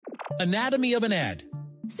Anatomy of an ad.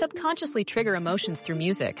 Subconsciously trigger emotions through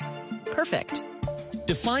music. Perfect.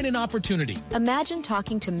 Define an opportunity. Imagine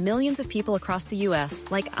talking to millions of people across the U.S.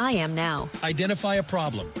 like I am now. Identify a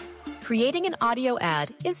problem. Creating an audio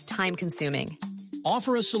ad is time-consuming.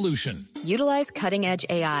 Offer a solution. Utilize cutting-edge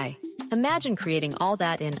AI. Imagine creating all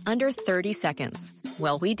that in under 30 seconds.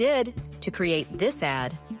 Well, we did to create this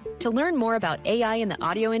ad. To learn more about AI in the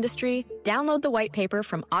audio industry, download the white paper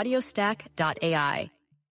from audiostack.ai.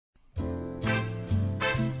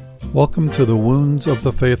 Welcome to the Wounds of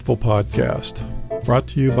the Faithful podcast, brought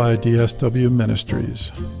to you by DSW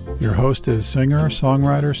Ministries. Your host is singer,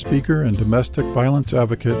 songwriter, speaker, and domestic violence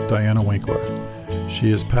advocate Diana Winkler. She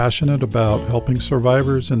is passionate about helping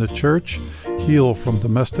survivors in the church heal from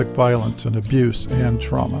domestic violence and abuse and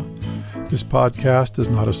trauma. This podcast is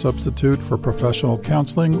not a substitute for professional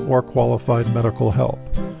counseling or qualified medical help.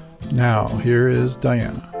 Now, here is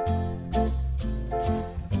Diana.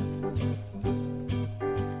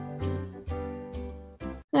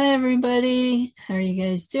 Hi everybody, how are you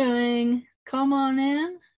guys doing? Come on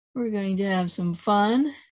in. We're going to have some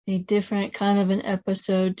fun. A different kind of an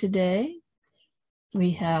episode today.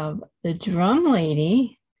 We have the drum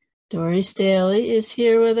lady, Dori Staehle, is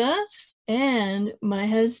here with us, and my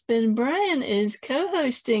husband Brian is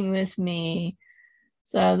co-hosting with me.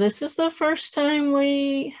 So this is the first time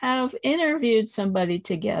we have interviewed somebody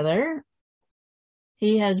together.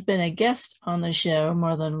 He has been a guest on the show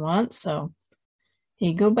more than once, so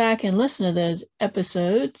you go back and listen to those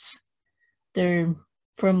episodes. They're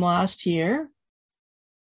from last year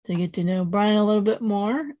to get to know Brian a little bit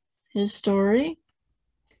more, his story.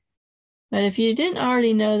 But if you didn't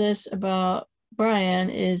already know this about Brian,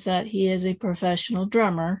 is that he is a professional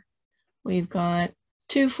drummer. We've got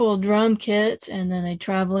 2 full drum kits and then a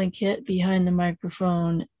traveling kit behind the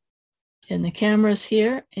microphone and the cameras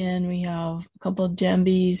here. And we have a couple of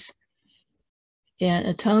djembes and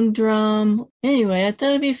a tongue drum. Anyway, I thought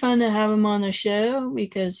it'd be fun to have him on the show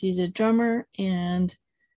because he's a drummer and,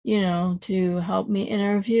 to help me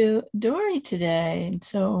interview Dori today. And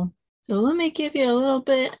so let me give you a little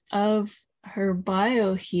bit of her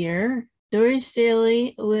bio here. Dori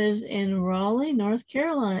Staehle lives in Raleigh, North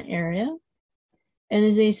Carolina area and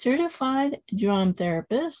is a certified drum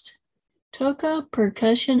therapist, toca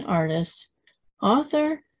percussion artist,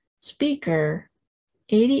 author, speaker,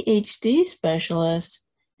 ADHD specialist,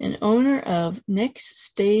 and owner of Next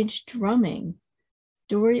Stage Drumming.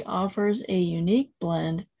 Dori offers a unique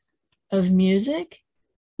blend of music,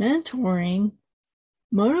 mentoring,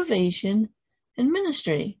 motivation, and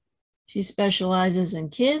ministry. She specializes in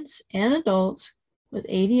kids and adults with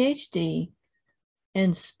ADHD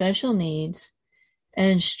and special needs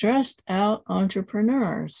and stressed out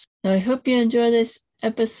entrepreneurs. So I hope you enjoy this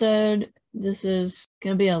episode. This is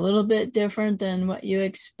going to be a little bit different than what you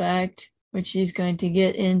expect, which she's going to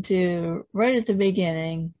get into right at the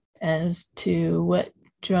beginning as to what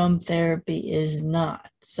drum therapy is not.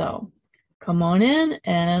 So come on in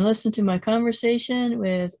and listen to my conversation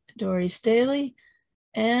with Dori Staehle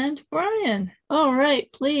and Brian. All right,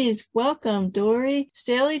 please welcome Dori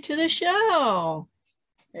Staehle to the show.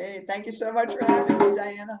 Hey, thank you so much for having me,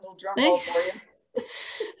 Diana. A little drum roll for you.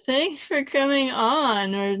 Thanks for coming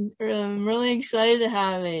on. I'm really excited to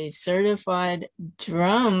have a certified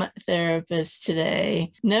drum therapist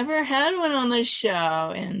today. Never had one on the show,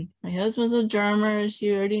 and my husband's a drummer, as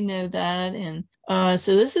you already know that. And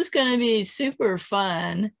so this is going to be super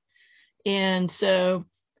fun. And so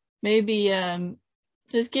maybe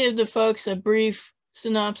just give the folks a brief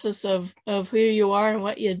synopsis of who you are and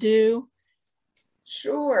what you do.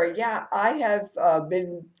 Sure. Yeah, I have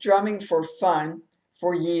been drumming for fun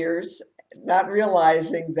for years, not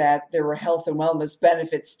realizing that there were health and wellness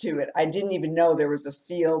benefits to it. I didn't even know there was a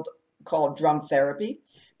field called drum therapy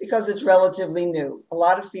because it's relatively new. A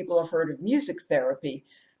lot of people have heard of music therapy,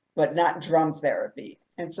 but not drum therapy.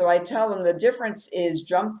 And so I tell them the difference is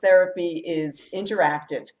drum therapy is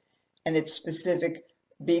interactive and it's specific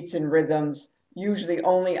beats and rhythms, usually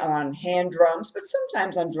only on hand drums, but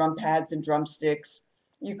sometimes on drum pads and drumsticks.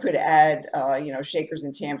 You could add, shakers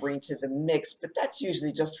and tambourine to the mix, but that's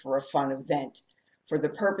usually just for a fun event. For the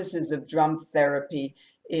purposes of drum therapy,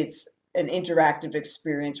 it's an interactive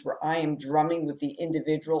experience where I am drumming with the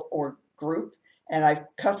individual or group, and I've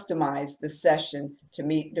customized the session to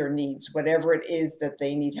meet their needs, whatever it is that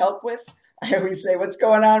they need help with. I always say, what's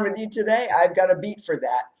going on with you today? I've got a beat for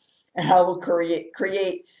that. And I will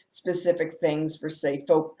create specific things for, say,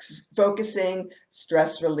 focusing,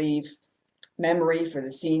 stress relief, memory for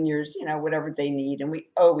the seniors, whatever they need. And we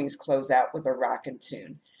always close out with a rockin'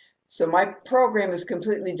 tune. So my program is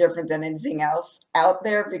completely different than anything else out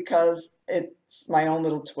there because it's my own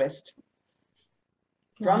little twist.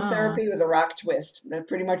 Drum Wow. therapy with a rock twist. That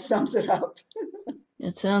pretty much sums it up.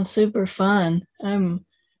 It sounds super fun. I'm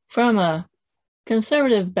from a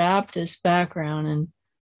conservative Baptist background, and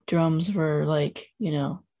drums were like,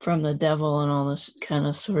 from the devil and all this kind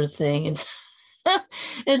of sort of thing.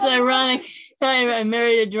 It's ironic. I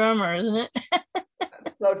married a drummer, isn't it?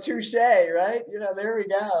 So touche, right? There we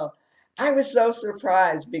go. I was so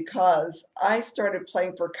surprised because I started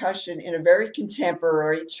playing percussion in a very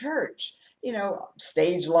contemporary church.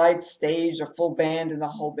 Stage lights, stage, a full band, and the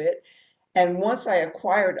whole bit. And once I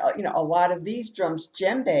acquired, a lot of these drums,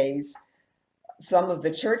 djembes, some of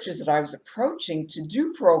the churches that I was approaching to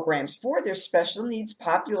do programs for their special needs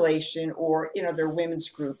population or, their women's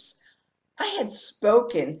groups. I had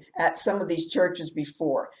spoken at some of these churches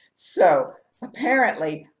before. So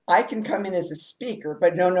apparently I can come in as a speaker,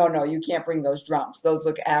 but no, you can't bring those drums. Those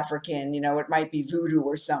look African, it might be voodoo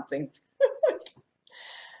or something.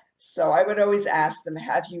 So I would always ask them,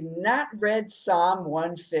 have you not read Psalm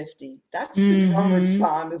 150? That's the drummer's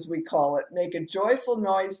psalm, as we call it. Make a joyful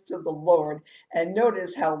noise to the Lord. And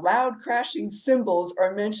notice how loud crashing cymbals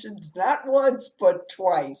are mentioned not once, but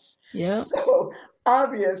twice. Yeah. So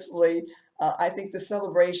obviously, I think the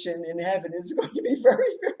celebration in heaven is going to be very,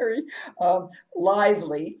 very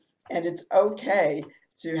lively. And it's okay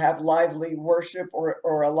to have lively worship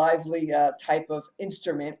or a lively type of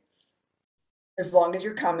instrument, as long as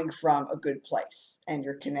you're coming from a good place and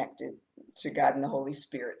you're connected to God and the Holy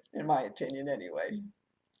Spirit, in my opinion, anyway.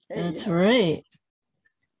 That's right.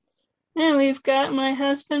 And we've got my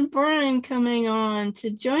husband, Brian, coming on to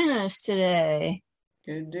join us today.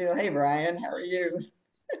 Good deal. Hey, Brian, how are you?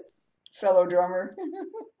 Fellow drummer.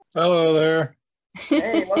 Hello there.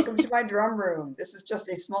 Hey, welcome to my drum room. This is just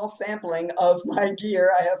a small sampling of my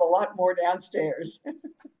gear. I have a lot more downstairs.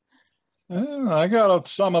 I got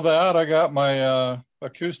some of that. I got my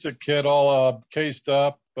acoustic kit all cased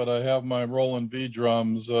up, but I have my Roland V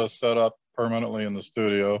drums set up permanently in the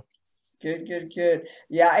studio. Good.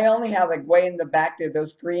 Yeah, I only have way in the back there,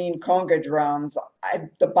 those green conga drums.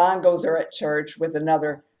 The bongos are at church with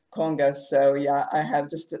another conga. So yeah, I have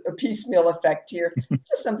just a piecemeal effect here.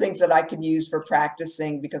 Just some things that I can use for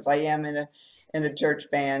practicing because I am in a church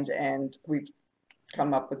band and we've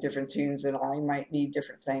come up with different tunes and I might need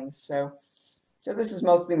different things. So this is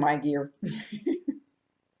mostly my gear.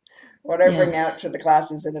 What I bring out to the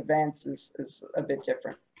classes and events is a bit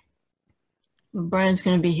different. Brian's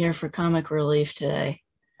going to be here for comic relief today.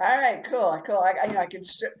 All right, cool. I can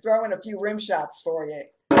throw in a few rim shots for you.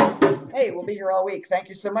 Hey, we'll be here all week. Thank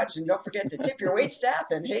you so much. And don't forget to tip your wait staff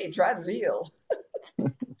and hey, try the veal.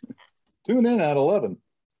 Tune in at 11.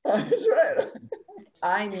 That's right.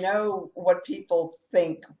 I know what people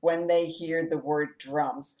think when they hear the word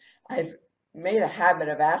drums. I've made a habit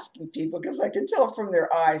of asking people because I can tell from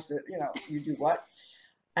their eyes that, you do what?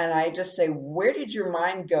 And I just say, where did your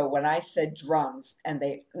mind go when I said drums? And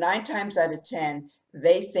 9 times out of 10,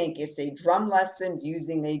 they think it's a drum lesson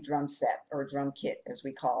using a drum set or drum kit, as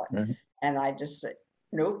we call it. Mm-hmm. And I just say,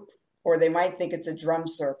 nope. Or they might think it's a drum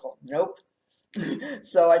circle. Nope.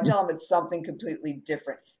 So I tell them it's something completely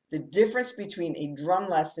different. The difference between a drum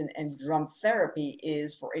lesson and drum therapy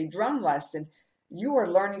is for a drum lesson, you are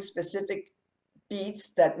learning specific beats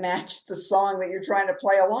that match the song that you're trying to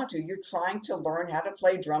play along to. You're trying to learn how to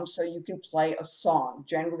play drums so you can play a song,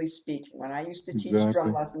 generally speaking. When I used to teach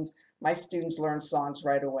drum lessons, my students learned songs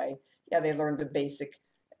right away. Yeah, they learned the basic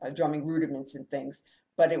drumming rudiments and things,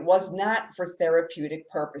 but it was not for therapeutic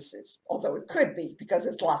purposes, although it could be because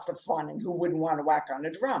it's lots of fun and who wouldn't want to whack on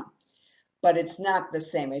a drum? But it's not the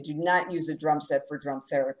same. I do not use a drum set for drum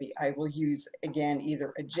therapy. I will use, again,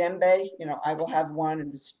 either a djembe, I will have one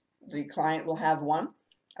and the client will have one.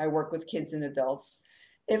 I work with kids and adults.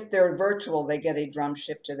 If they're virtual, they get a drum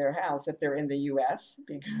shipped to their house if they're in the US,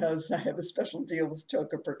 because I have a special deal with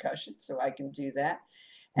Toca Percussion, so I can do that.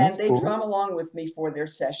 And they drum along with me for their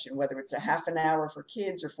session, whether it's a half an hour for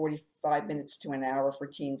kids or 45 minutes to an hour for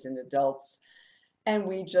teens and adults. And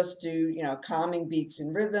we just do, calming beats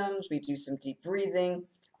and rhythms. We do some deep breathing.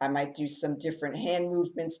 I might do some different hand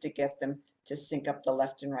movements to get them to sync up the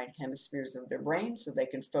left and right hemispheres of their brain so they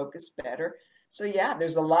can focus better. So yeah,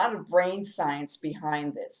 there's a lot of brain science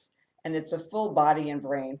behind this, and it's a full body and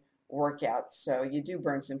brain workout. So you do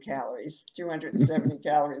burn some calories, 270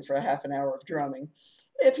 calories for a half an hour of drumming.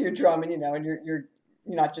 If you're drumming, and you're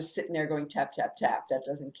not just sitting there going tap, tap, tap, that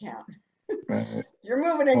doesn't count. Right. You're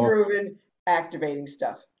moving and grooving, activating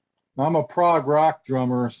stuff. I'm a prog rock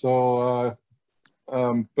drummer, so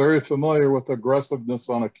I'm very familiar with aggressiveness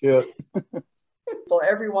on a kit. Well,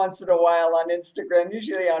 every once in a while on Instagram,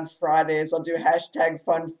 usually on Fridays, I'll do hashtag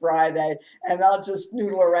Fun Friday, and I'll just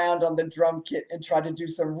noodle around on the drum kit and try to do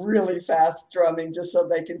some really fast drumming just so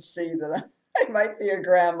they can see that I might be a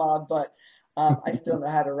grandma, but I still know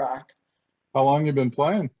how to rock. How long you been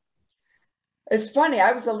playing? It's funny,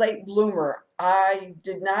 I was a late bloomer. I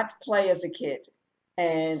did not play as a kid,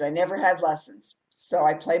 and I never had lessons. So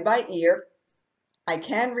I play by ear. I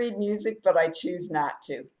can read music, but I choose not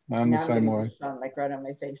to. I'm the Now I'm same getting the way. sun like right on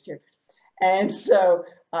my face here. And so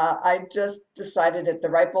I just decided at the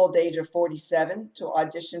ripe old age of 47 to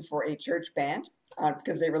audition for a church band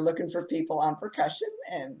because they were looking for people on percussion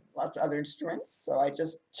and lots of other instruments. So I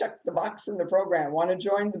just checked the box in the program. Want to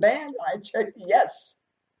join the band? And I checked yes.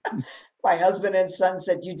 My husband and son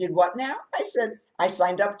said, "You did what now?" I said, "I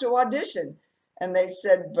signed up to audition." And they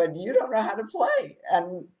said, "But you don't know how to play."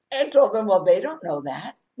 And I told them, "Well, they don't know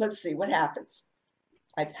that. Let's see what happens."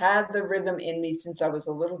 I've had the rhythm in me since I was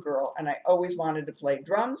a little girl, and I always wanted to play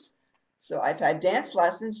drums. So I've had dance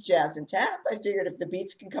lessons, jazz and tap. I figured if the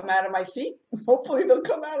beats can come out of my feet, hopefully they'll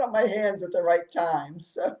come out of my hands at the right time.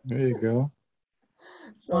 There you go.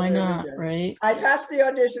 So Why there we not, go. right? I passed the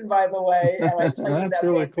audition, by the way, and I played with That's that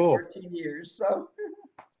really band for cool. 14 years. So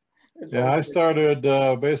it's Yeah, all I good.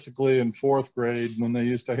 started basically in fourth grade when they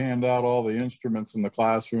used to hand out all the instruments in the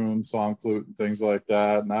classroom, song flute and things like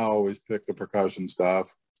that. And I always picked the percussion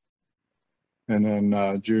stuff. And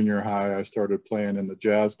then junior high, I started playing in the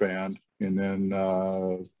jazz band. And then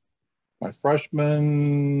my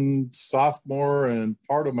freshman, sophomore, and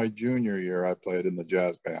part of my junior year, I played in the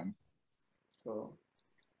jazz band. Cool.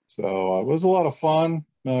 So it was a lot of fun.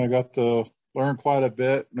 I got to learn quite a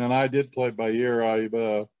bit. And I did play by ear.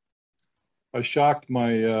 I shocked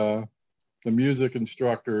my the music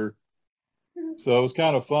instructor. So it was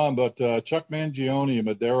kind of fun. But Chuck Mangione,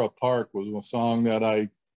 Madera Park was a song that I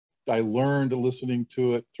learned listening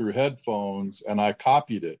to it through headphones, and I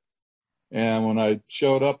copied it. And when I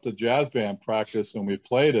showed up to jazz band practice and we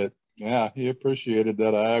played it, yeah, he appreciated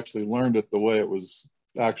that I actually learned it the way it was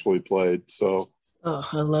actually played. So Oh,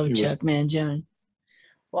 I love he was, Chuck Mangione.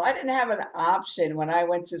 Well, I didn't have an option when I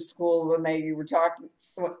went to school when they were talking,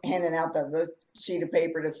 handing out the sheet of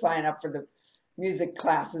paper to sign up for the music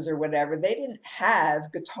classes or whatever. They didn't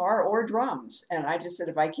have guitar or drums. And I just said,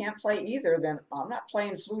 if I can't play either, then I'm not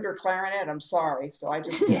playing flute or clarinet. I'm sorry. So I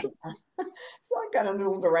just didn't. So I kind of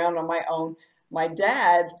noodled around on my own. My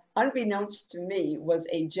dad, unbeknownst to me, was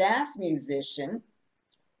a jazz musician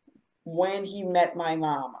when he met my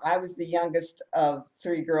mom. I was the youngest of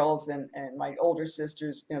three girls, and my older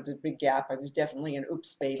sisters, there's a big gap. I was definitely an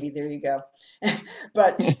oops baby. There you go.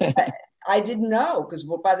 But I didn't know because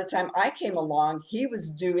by the time I came along, he was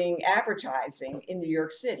doing advertising in New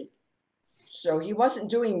York City. So he wasn't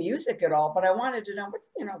doing music at all, but I wanted to know,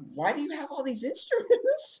 why do you have all these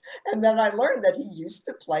instruments? And then I learned that he used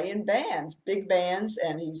to play in bands, big bands,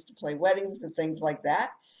 and he used to play weddings and things like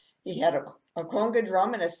that. He had a conga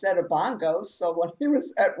drum and a set of bongos. So when he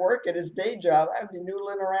was at work at his day job, I'd be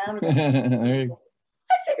noodling around.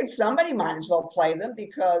 I figured somebody might as well play them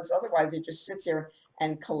because otherwise they just sit there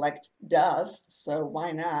and collect dust. So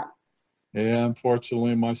why not? yeah,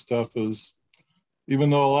 unfortunately, my stuff is, even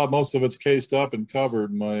though most of it's cased up and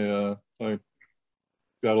covered, I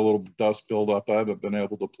got a little dust buildup. I haven't been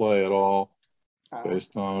able to play at all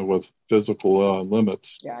based on with physical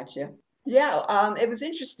limits. Gotcha. Yeah, it was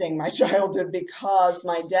interesting, my childhood, because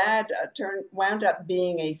my dad wound up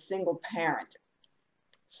being a single parent.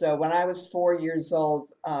 So when I was 4 years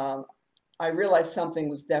old, I realized something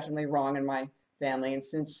was definitely wrong in my family. And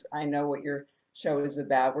since I know what your show is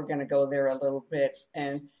about, we're going to go there a little bit.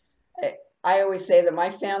 And I always say that my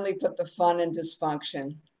family put the fun in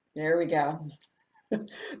dysfunction. There we go.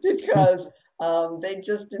 Because they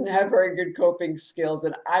just didn't have very good coping skills.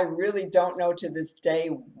 And I really don't know to this day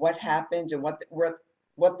what happened and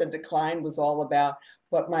what the decline was all about.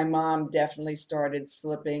 But my mom definitely started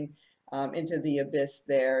slipping into the abyss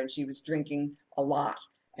there. And she was drinking a lot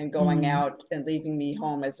and going out and leaving me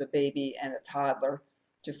home as a baby and a toddler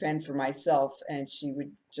to fend for myself. And she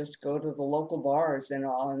would just go to the local bars and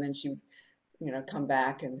all. And then she would, come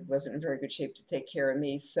back and wasn't in very good shape to take care of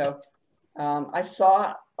me. So I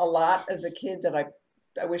saw a lot as a kid that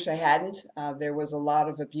I wish I hadn't. There was a lot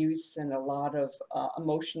of abuse and a lot of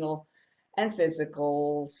emotional and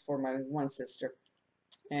physical for my one sister.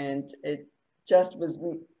 And it just was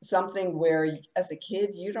something where as a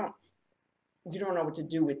kid, you don't know what to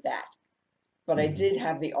do with that. But I did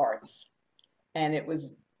have the arts, and it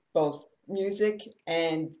was both music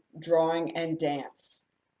and drawing and dance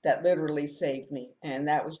that literally saved me. And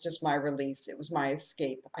that was just my release. It was my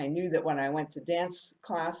escape. I knew that when I went to dance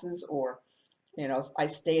classes or I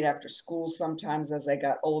stayed after school sometimes as I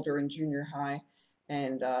got older in junior high,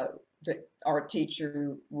 and the art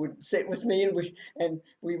teacher would sit with me, and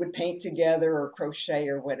we would paint together or crochet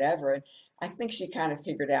or whatever. And I think she kind of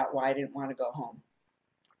figured out why I didn't want to go home.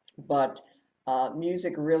 But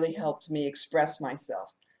music really helped me express myself.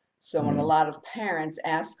 So when a lot of parents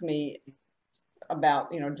ask me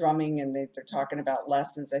about drumming, and they're talking about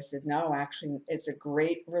lessons, I said no, actually it's a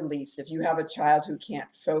great release if you have a child who can't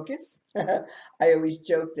focus. I always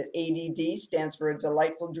joke that ADD stands for a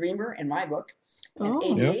delightful dreamer in my book, and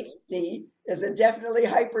Oh, Yep. ADHD is a definitely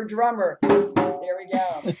hyper drummer. There we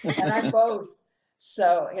go. And I'm both.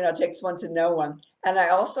 So it takes one to know one. And I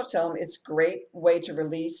also tell them it's a great way to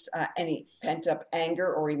release any pent up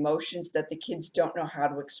anger or emotions that the kids don't know how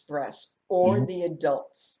to express, or Mhm. the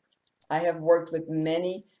adults. I have worked with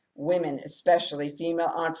many women, especially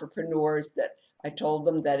female entrepreneurs, that I told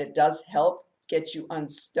them that it does help get you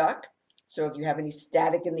unstuck. So if you have any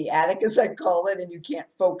static in the attic, as I call it, and you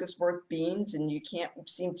can't focus worth beans and you can't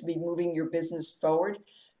seem to be moving your business forward,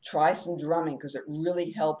 try some drumming, because it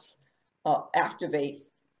really helps activate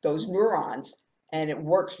those neurons, and it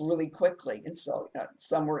works really quickly. And so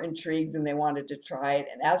some were intrigued and they wanted to try it.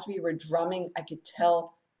 And as we were drumming, I could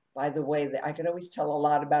tell by the way that I could always tell a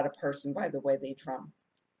lot about a person by the way they drum.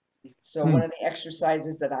 So Hmm. one of the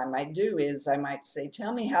exercises that I might do is I might say,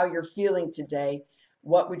 tell me how you're feeling today.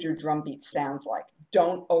 What would your drum beat sound like?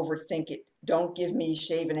 Don't overthink it. Don't give me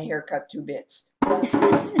shave and a haircut 2 bits.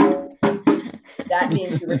 That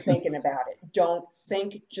means you were thinking about it. Don't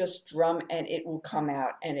think, just drum and it will come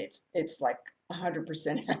out. And it's like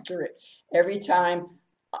 100% accurate. Every time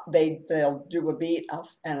they'll do a beat,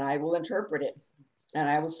 and I will interpret it. And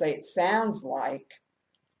I will say, it sounds like,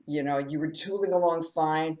 you were tooling along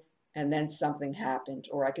fine and then something happened,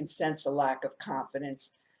 or I can sense a lack of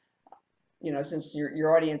confidence. Since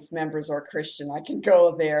your audience members are Christian, I can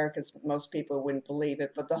go there because most people wouldn't believe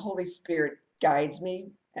it. But the Holy Spirit guides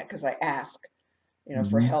me because I ask,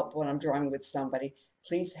 for Mhm. help when I'm drawing with somebody.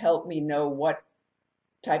 Please help me know what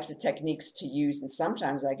types of techniques to use. And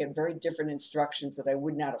sometimes I get very different instructions that I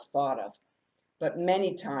would not have thought of. But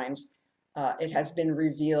many times it has been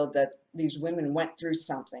revealed that these women went through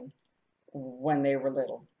something when they were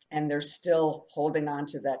little, and they're still holding on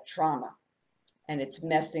to that trauma. And it's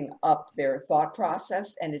messing up their thought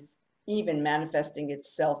process, and it's even manifesting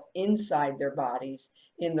itself inside their bodies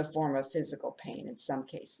in the form of physical pain in some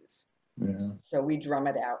cases. Yeah. So we drum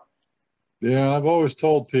it out. Yeah, I've always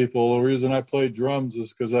told people the reason I play drums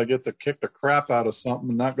is because I get to kick the crap out of something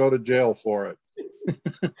and not go to jail for it.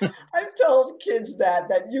 I've told kids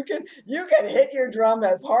that you can hit your drum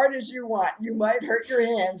as hard as you want. You might hurt your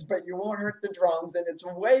hands, but you won't hurt the drums, and it's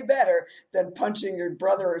way better than punching your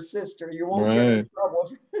brother or sister. You won't get in Right.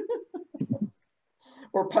 trouble.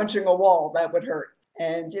 Or punching a wall, that would hurt.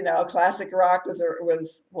 And classic rock was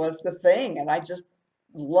the thing, and I just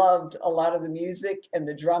loved a lot of the music and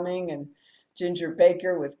the drumming, and Ginger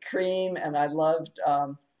Baker with Cream, and I loved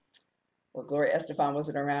well, Gloria Estefan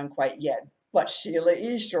wasn't around quite yet, but Sheila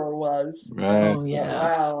E. sure was. Right. oh So, yeah.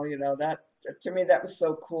 wow, that to me that was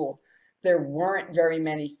so cool. There weren't very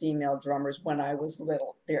many female drummers when I was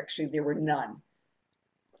little. There were none.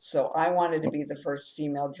 So I wanted to be the first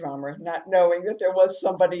female drummer, not knowing that there was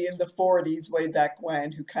somebody in the 40s way back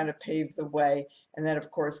when who kind of paved the way. And then, of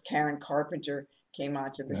course, Karen Carpenter came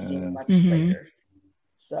onto the scene much hmm later.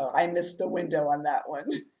 So I missed the window on that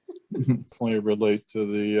one. Definitely relate to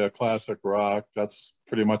the classic rock. That's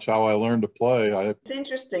pretty much how I learned to play. It's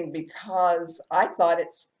interesting because I thought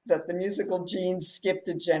that the musical genes skipped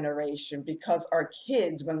a generation, because our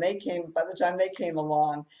kids, by the time they came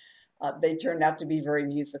along, they turned out to be very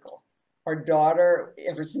musical. Our daughter,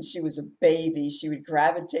 ever since she was a baby, she would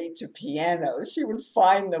gravitate to pianos. She would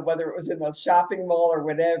find them, whether it was in a shopping mall or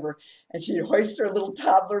whatever, and she'd hoist her little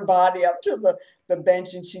toddler body up to the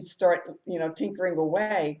bench, and she'd start, tinkering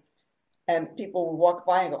away. And people would walk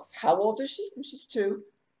by and go, "How old is she?" And she's 2.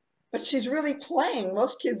 But she's really playing.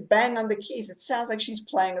 Most kids bang on the keys. It sounds like she's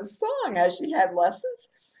playing a song as she had lessons.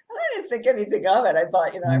 And I didn't think anything of it. I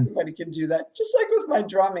thought, Mm. everybody can do that. Just like with my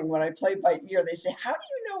drumming, when I play by ear, they say, how do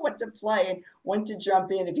you know what to play and when to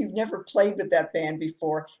jump in if you've never played with that band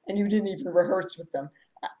before and you didn't even rehearse with them?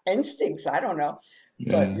 Instincts, I don't know.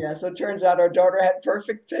 But Yeah. yeah, so it turns out our daughter had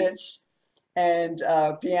perfect pitch, and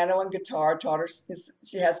piano and guitar. Taught her,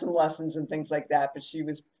 she had some lessons and things like that, but she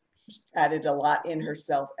was added a lot in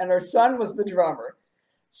herself. And her son was the drummer.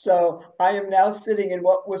 So I am now sitting in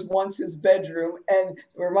what was once his bedroom, and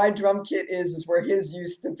where my drum kit is where his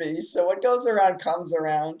used to be. So what goes around comes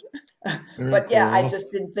around. Very But yeah, I cool.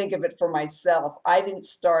 just didn't think of it for myself. I didn't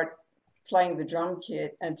start playing the drum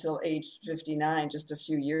kit until age 59, just a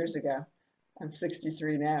few years ago. I'm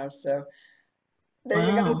 63 now, so there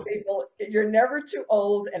you go, Wow, people. You're never too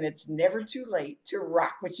old, and it's never too late to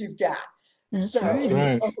rock what you've got. that's So That's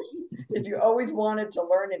right. right. if you always wanted to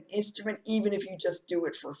learn an instrument, even if you just do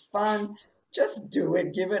it for fun, just do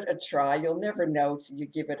it. Give it a try. You'll never know till you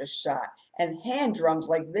give it a shot. And hand drums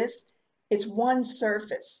like this, it's one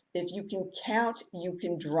surface. If you can count, you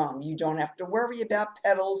can drum. You don't have to worry about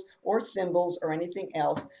pedals or cymbals or anything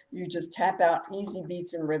else. You just tap out easy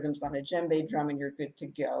beats and rhythms on a djembe drum and you're good to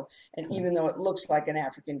go. And even though it looks like an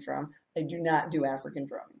African drum, I do not do African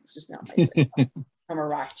drumming. It's just not my thing. I'm a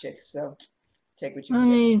rock chick, so take what you I can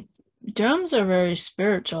get. mean, drums are very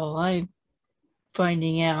spiritual. I'm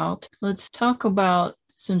finding out. Let's talk about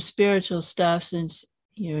some spiritual stuff since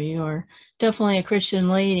you're definitely a Christian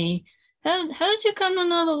lady. How did you come to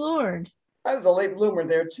know the Lord? I was a late bloomer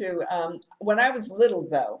there too. When I was little,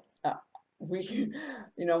 though, we,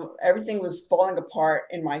 everything was falling apart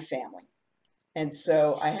in my family. And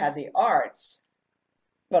so I had the arts,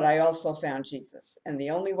 but I also found Jesus. And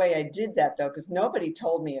the only way I did that, though, because nobody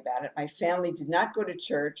told me about it, my family did not go to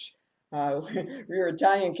church. We were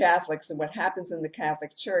Italian Catholics, and what happens in the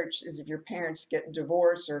Catholic Church is if your parents get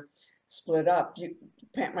divorced or split up,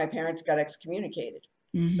 my parents got excommunicated,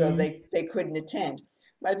 so Mm-hmm. they couldn't attend.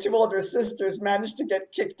 My two older sisters managed to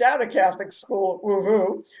get kicked out of Catholic school,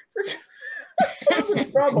 woohoo, for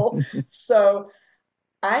causing trouble. So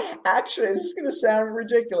I actually, this is going to sound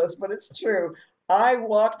ridiculous, but it's true. I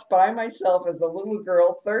walked by myself as a little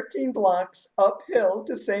girl 13 blocks uphill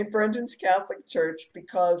to St. Brendan's Catholic Church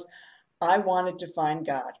because I wanted to find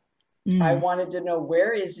God. I Mm, wanted to know,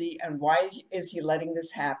 where is he and why is he letting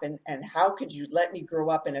this happen? And how could you let me grow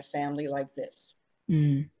up in a family like this?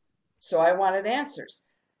 mm, So I wanted answers.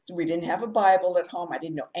 We didn't have a Bible at home. I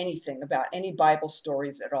didn't know anything about any Bible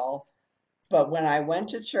stories at all. But when I went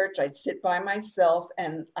to church, I'd sit by myself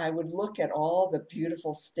and I would look at all the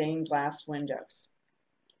beautiful stained glass windows.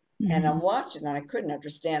 And I'm mm. watching, and I couldn't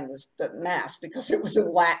understand the mass because it was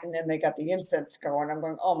in Latin and they got the incense going. I'm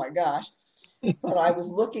going, oh my gosh. But I was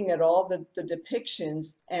looking at all the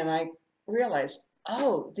depictions and I realized,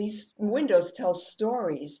 oh, these windows tell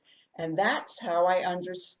stories. And that's how I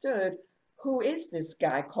understood, who is this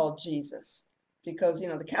guy called Jesus? Because,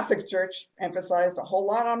 the Catholic Church emphasized a whole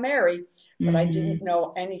lot on Mary, but I didn't Mm-hmm.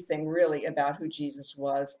 know anything really about who Jesus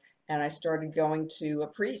was. And I started going to a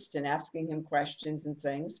priest and asking him questions and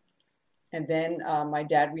things. And then my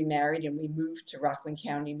dad remarried and we moved to Rockland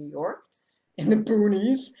County, New York, in the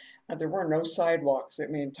boonies. There were no sidewalks. I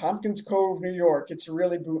mean, Tompkins Cove, New York. It's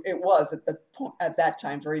really it was at that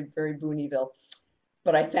time very very boonieville.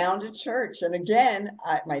 But I found a church, and again,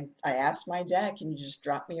 I asked my dad, "Can you just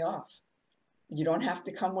drop me off? You don't have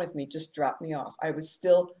to come with me. Just drop me off." I was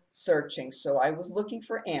still searching, so I was looking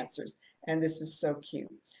for answers. And this is so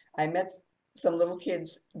cute. I met some little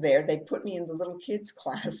kids there. They put me in the little kids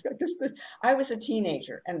class because I was a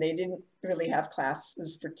teenager, and they didn't really have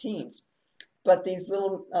classes for teens. But these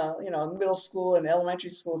little, middle school and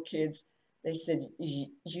elementary school kids, they said,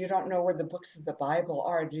 "You don't know where the books of the Bible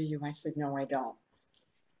are, do you?" I said, "No, I don't."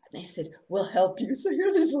 And they said, "We'll help you." So here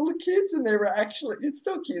are these little kids, and they were actually, it's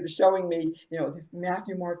so cute. They're showing me, this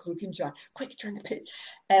Matthew, Mark, Luke, and John. Quick, turn the page.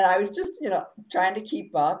 And I was just, trying to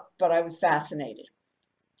keep up, but I was fascinated.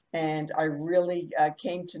 And I really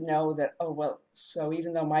came to know that, oh, well, so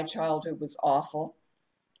even though my childhood was awful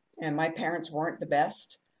and my parents weren't the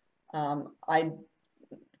best, I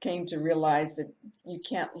came to realize that you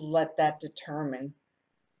can't let that determine,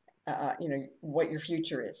 what your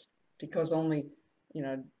future is, because only, you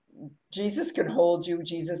know, Jesus can hold you,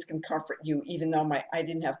 Jesus can comfort you, even though I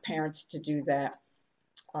didn't have parents to do that.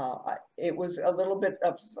 It was a little bit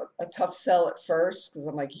of a tough sell at first because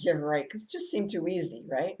I'm like, yeah, right, because it just seemed too easy,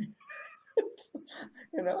 right?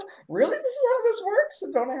 Really, this is how this works?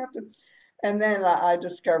 And don't I have to? And then I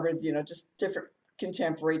discovered, just different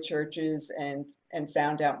contemporary churches and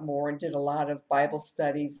found out more and did a lot of Bible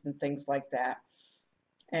studies and things like that.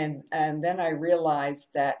 And then I realized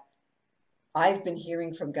that I've been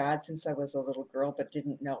hearing from God since I was a little girl, but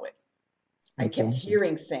didn't know it. I That's kept awesome.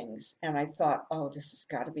 hearing things and I thought, oh, this has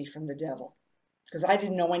got to be from the devil because I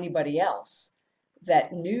didn't know anybody else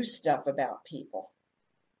that knew stuff about people.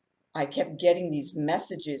 I kept getting these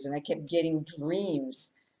messages and I kept getting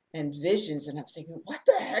dreams and visions, and I'm thinking, what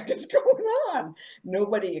the heck is going on?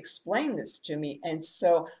 Nobody explained this to me. And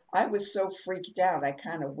so I was so freaked out, I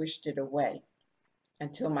kind of wished it away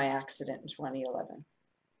until my accident in 2011.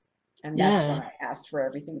 And that's when Yeah. I asked for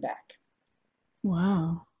everything back.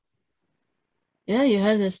 Wow. Yeah, you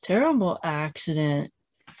had this terrible accident.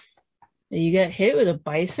 You got hit with a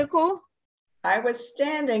bicycle? I was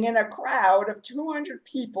standing in a crowd of 200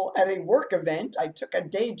 people at a work event. I took a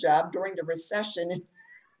day job during the recession.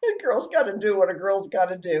 A girl's got to do what a girl's got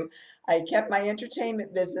to do. I kept my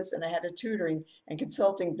entertainment business and I had a tutoring and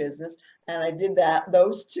consulting business. And I did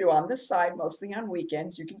those two on the side, mostly on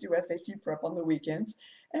weekends. You can do SAT prep on the weekends.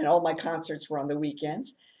 And all my concerts were on the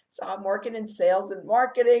weekends. So I'm working in sales and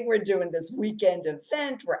marketing. We're doing this weekend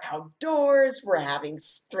event. We're outdoors. We're having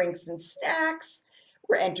drinks and snacks.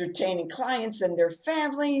 We're entertaining clients and their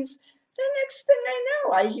families. The next thing I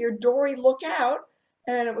know, I hear Dori, look out.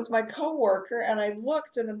 And it was my coworker. And I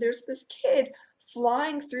looked and there's this kid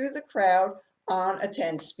flying through the crowd on a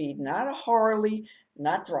 10 speed, not a Harley,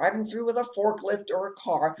 not driving through with a forklift or a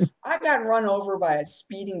car. I got run over by a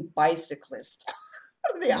speeding bicyclist.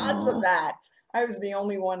 What are the odds of that? I was the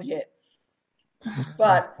only one hit.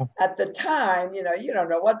 But at the time, you don't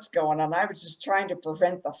know what's going on. I was just trying to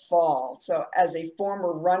prevent the fall. So as a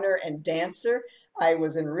former runner and dancer, I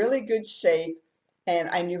was in really good shape and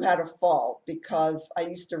I knew how to fall because I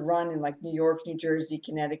used to run in like New York, New Jersey,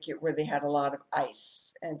 Connecticut, where they had a lot of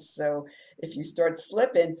ice. And so if you start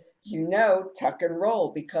slipping, tuck and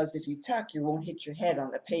roll, because if you tuck, you won't hit your head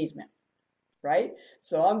on the pavement. Right?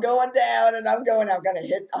 So I'm going down and I'm going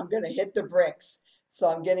to hit the bricks. So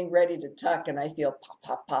I'm getting ready to tuck and I feel pop,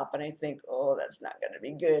 pop, pop. And I think, oh, that's not going to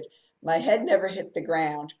be good. My head never hit the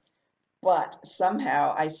ground, but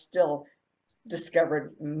somehow I still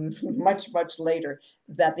discovered much, much later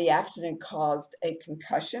that the accident caused a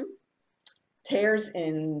concussion, tears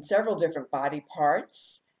in several different body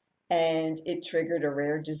parts, and it triggered a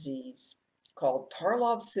rare disease called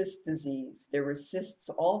Tarlov cyst disease. There were cysts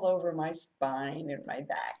all over my spine and my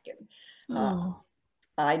back. And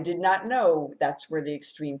I did not know that's where the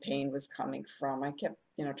extreme pain was coming from. I kept,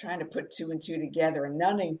 trying to put two and two together and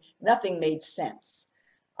nothing made sense.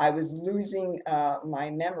 I was losing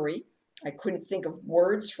my memory. I couldn't think of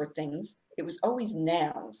words for things. It was always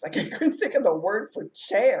nouns. Like I couldn't think of the word for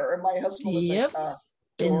chair. And my husband was like,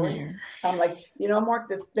 Dori. I'm like,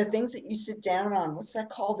 Mark, the things that you sit down on, what's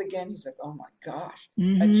that called again? He's like, oh my gosh,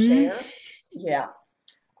 a chair? Yeah.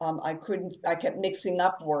 I kept mixing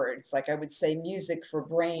up words. Like I would say music for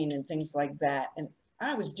brain and things like that. And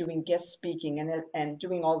I was doing guest speaking and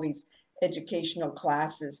doing all these educational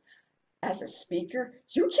classes. As a speaker,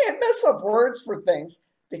 you can't mess up words for things.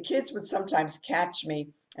 The kids would sometimes catch me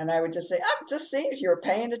and I would just say, I'm just seeing if you're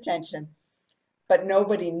paying attention. But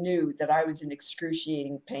nobody knew that I was in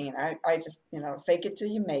excruciating pain. I just, fake it till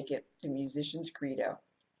you make it, the musician's credo.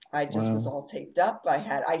 I just was all taped up. I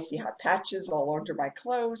had icy hot patches all under my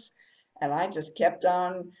clothes. And I just kept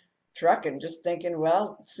on trucking, just thinking,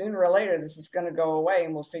 well, sooner or later, this is going to go away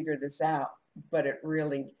and we'll figure this out. But it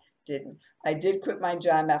really didn't. I did quit my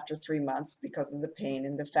job after 3 months because of the pain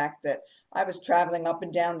and the fact that I was traveling up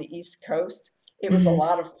and down the East Coast. It was a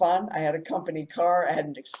lot of fun. I had a company car. I had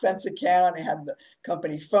an expense account. I had the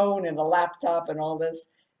company phone and a laptop and all this.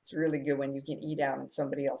 It's really good when you can eat out on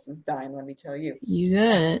somebody else's dime, let me tell you. You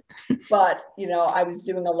got it. But, I was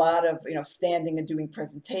doing a lot of, standing and doing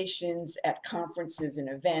presentations at conferences and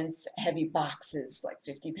events, heavy boxes, like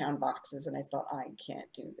 50-pound boxes. And I thought, I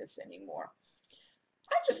can't do this anymore.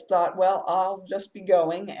 I just thought, well, I'll just be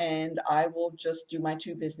going and I will just do my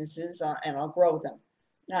two businesses and I'll grow them.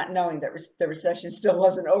 Not knowing that the recession still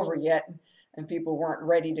wasn't over yet and people weren't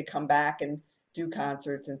ready to come back and do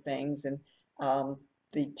concerts and things. And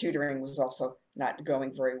the tutoring was also not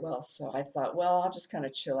going very well. So I thought, well, I'll just kind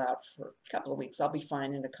of chill out for a couple of weeks. I'll be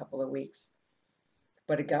fine in a couple of weeks.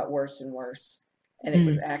 But it got worse and worse. And it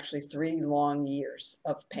was actually 3 long years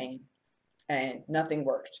of pain and nothing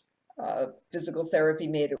worked. Physical therapy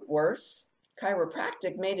made it worse.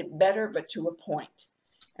 Chiropractic made it better, but to a point.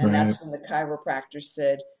 And that's when the chiropractor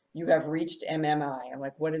said, you have reached MMI. I'm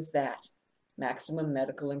like, what is that? Maximum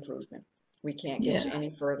medical improvement. We can't get you any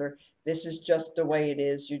further. This is just the way it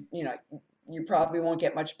is. You probably won't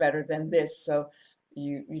get much better than this. So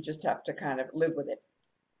you just have to kind of live with it.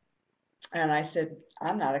 And I said,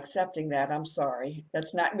 I'm not accepting that. I'm sorry.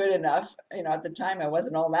 That's not good enough. At the time I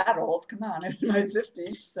wasn't all that old. Come on, I was in my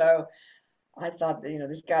 50s. So I thought,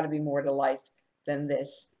 there's got to be more to life than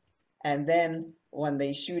this. And then when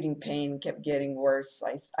the shooting pain kept getting worse,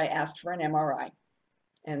 I asked for an MRI.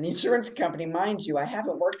 And the insurance company, mind you, I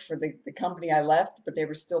haven't worked for the company I left, but they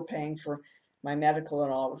were still paying for my medical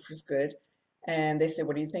and all, which was good. And they said,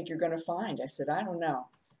 what do you think you're going to find? I said, I don't know.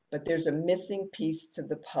 But there's a missing piece to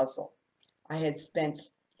the puzzle. I had spent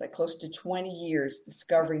like close to 20 years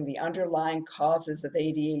discovering the underlying causes of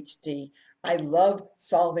ADHD. I love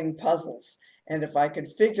solving puzzles. And if I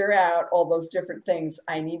could figure out all those different things,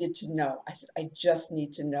 I needed to know. I said, I just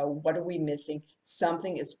need to know, what are we missing?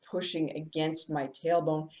 Something is pushing against my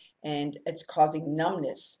tailbone and it's causing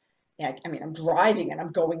numbness. I mean, I'm driving and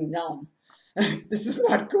I'm going numb. This is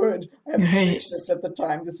not good. I had a stick shift at the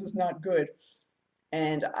time. This is not good.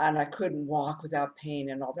 And I couldn't walk without pain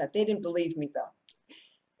and all that. They didn't believe me, though.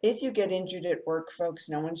 If you get injured at work, folks,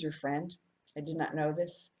 no one's your friend. I did not know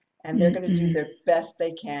this. And they're going to do their best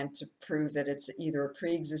they can to prove that it's either a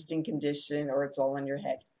pre-existing condition or it's all in your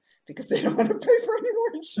head, because they don't want to pay for any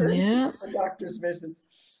more insurance for doctor's visits.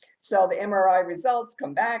 So the MRI results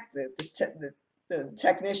come back. The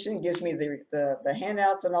technician gives me the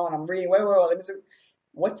handouts and all, and I'm reading, wait,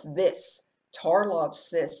 what's this? Tarlov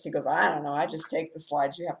cyst. He goes, I don't know. I just take the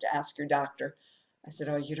slides. You have to ask your doctor. I said,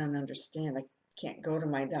 oh, you don't understand. I can't go to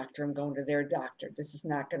my doctor. I'm going to their doctor. This is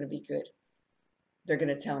not going to be good. They're going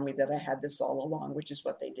to tell me that I had this all along, which is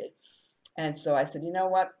what they did. And so I said, you know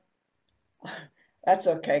what? That's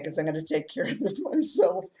okay, because I'm going to take care of this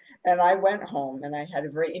myself. And I went home and I had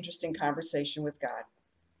a very interesting conversation with God.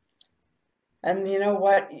 And you know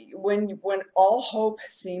what? When all hope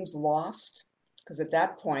seems lost, because at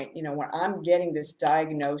that point, you know, when I'm getting this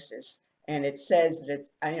diagnosis and it says that it's,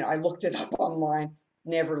 I looked it up online.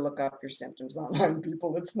 Never look up your symptoms online,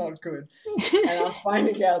 people. It's not good. And I'm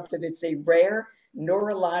finding out that it's a rare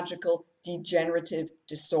neurological degenerative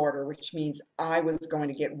disorder, which means I was going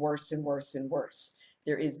to get worse and worse and worse.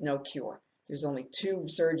 There is no cure. There's only 2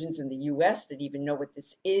 surgeons in the US that even know what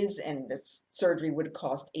this is, and the surgery would have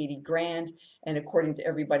cost 80 grand. And according to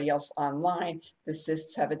everybody else online, the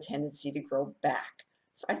cysts have a tendency to grow back.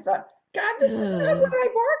 So I thought, God, this is not what I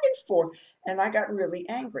bargained for. And I got really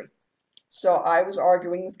angry. So I was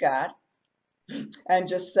arguing with God and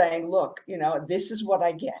just saying, look, you know, this is what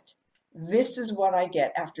I get. This is what I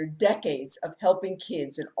get after decades of helping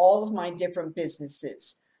kids in all of my different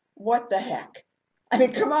businesses. What the heck? I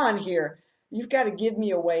mean, come on here. You've got to give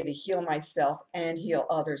me a way to heal myself and heal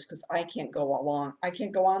others, because I can't go along. I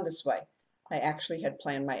can't go on this way. I actually had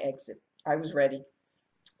planned my exit. I was ready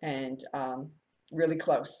and really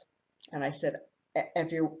close. And I said,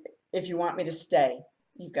 if you want me to stay,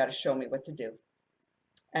 you've got to show me what to do.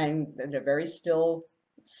 And in a very still,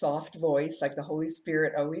 soft voice, like the Holy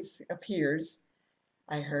Spirit always appears,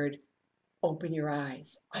 I heard, open your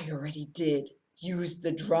eyes. I already did. Use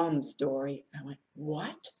the drums, Dori. I went,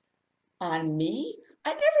 what? On me? I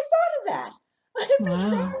never thought of that. I had been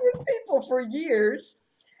drumming with people for years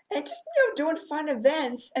and just, doing fun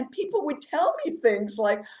events, and people would tell me things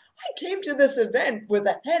like, I came to this event with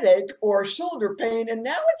a headache or shoulder pain, and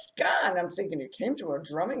now it's gone. I'm thinking, you came to a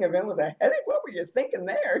drumming event with a headache? What were you thinking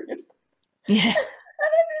there? Yeah. And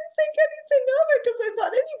I didn't think anything of it, because I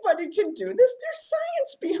thought anybody can do this. There's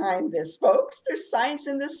science behind this, folks. There's science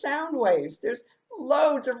in the sound waves. There's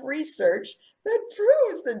loads of research that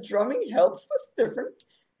proves that drumming helps with different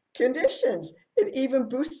conditions. It even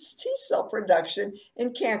boosts T-cell production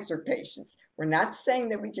in cancer patients. We're not saying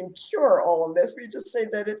that we can cure all of this. We just say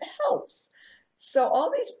that it helps. So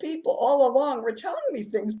all these people all along were telling me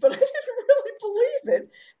things, but I didn't really believe it.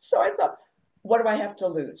 So I thought, what do I have to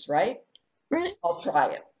lose, right? Right. I'll try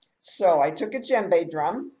it. So I took a djembe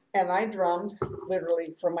drum and I drummed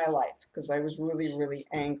literally for my life, because I was really, really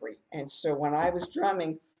angry. And so when I was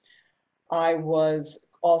drumming, I was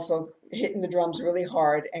also hitting the drums really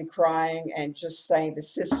hard and crying and just saying the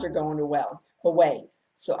cysts are going away.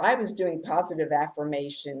 So I was doing positive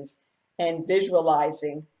affirmations and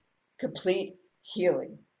visualizing complete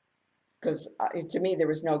healing, because to me, there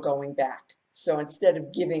was no going back. So instead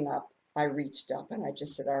of giving up, I reached up and I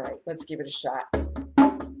just said, all right, let's give it a shot.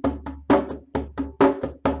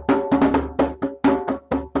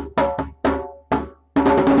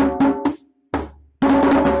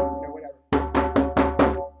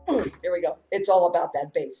 Here we go. It's all about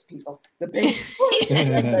that bass, people. The bass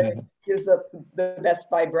gives up the best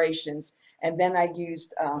vibrations. And then I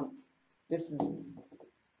used, this is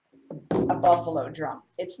a buffalo drum.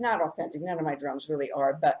 It's not authentic. None of my drums really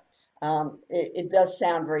are, but it does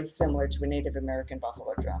sound very similar to a Native American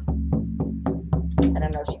buffalo drum. I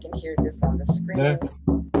don't know if you can hear this on the screen.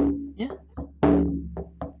 Yeah.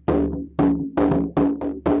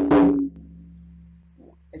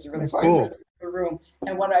 It's really cool. The room.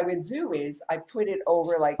 And what I would do is I put it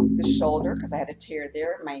over like the shoulder, because I had a tear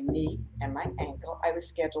there, my knee and my ankle. I was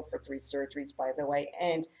scheduled for 3 surgeries, by the way,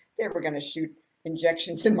 and they were going to shoot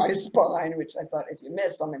injections in my spine, which I thought, if you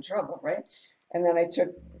miss, I'm in trouble, right? And then I took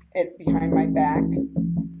it behind my back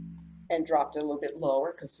and dropped it a little bit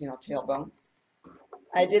lower, because, tailbone.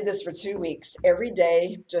 I did this for 2 weeks. Every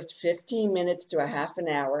day, just 15 minutes to a half an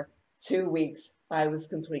hour, 2 weeks, I was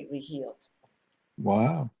completely healed.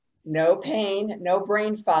 Wow. No pain, no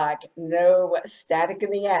brain fog, no static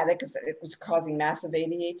in the attic because it was causing massive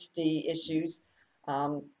ADHD issues,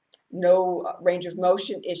 um, no range of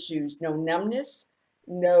motion issues, no numbness,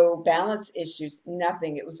 no balance issues,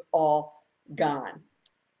 nothing. It was all gone.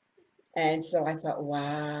 And so I thought,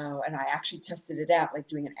 wow. And I actually tested it out, like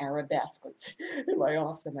doing an arabesque in my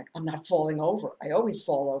office. I'm like, I'm not falling over. I always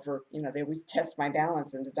fall over. They always test my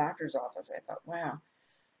balance in the doctor's office. I thought, wow.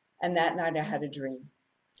 And that night I had a dream.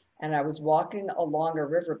 And I was walking along a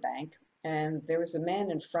riverbank, and there was a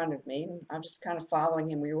man in front of me. And I'm just kind of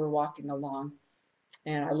following him. We were walking along.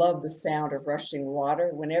 And I love the sound of rushing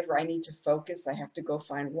water. Whenever I need to focus, I have to go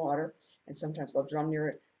find water. And sometimes I'll drum near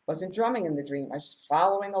it. Wasn't drumming in the dream. I was just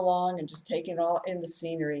following along and just taking it all in the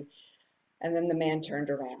scenery. And then the man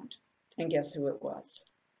turned around. And guess who it was?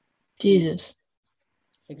 Jesus.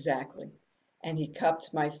 Exactly. And he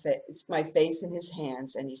cupped my face in his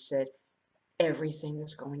hands, and he said, everything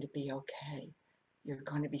is going to be okay. You're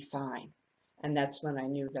going to be fine. And that's when I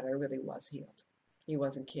knew that I really was healed. He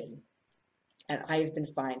wasn't kidding. And I have been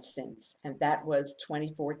fine since. And that was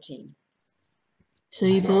 2014. So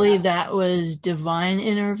you believe that was divine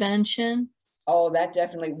intervention? Oh, that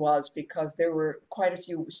definitely was, because there were quite a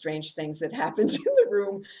few strange things that happened in the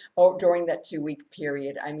room during that 2-week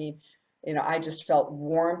period. I mean, I just felt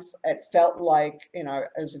warmth. It felt like, I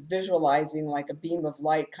was visualizing like a beam of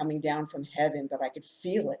light coming down from heaven, but I could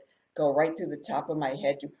feel it go right through the top of my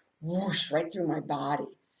head, whoosh, right through my body.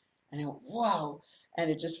 And I went, whoa. And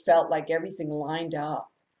it just felt like everything lined up.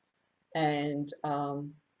 And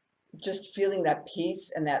just feeling that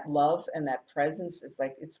peace and that love and that presence, it's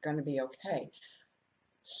like, it's going to be okay.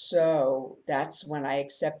 So that's when I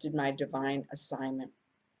accepted my divine assignment.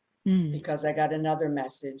 Because I got another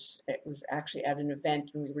message. It was actually at an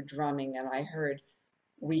event and we were drumming, and I heard,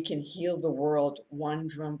 we can heal the world one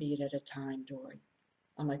drum beat at a time, Dori.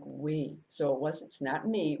 I'm like, we. So it's not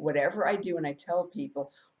me. Whatever I do, and I tell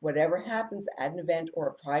people, whatever happens at an event or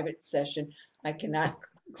a private session, I cannot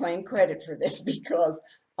claim credit for this because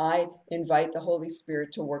I invite the Holy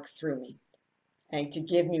Spirit to work through me and to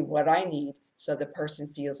give me what I need so the person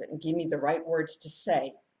feels it, and give me the right words to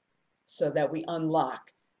say so that we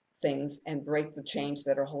unlock things and break the chains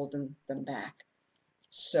that are holding them back.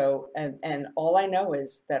 So, and all I know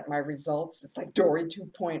is that my results, it's like Dori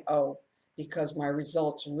 2.0, because my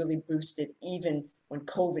results really boosted even when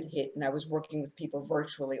COVID hit, and I was working with people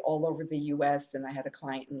virtually all over the US, and I had a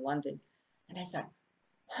client in London. And I thought,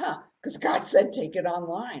 because God said take it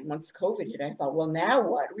online. Once COVID hit, I thought, well, now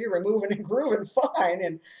what? We were moving and grooving fine,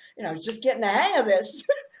 and just getting the hang of this.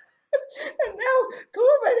 And now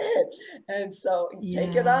COVID hit. And so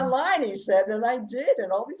take it online, he said, and I did.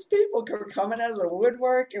 And all these people were coming out of the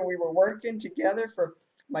woodwork, and we were working together for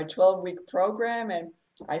my 12-week program. And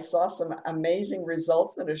I saw some amazing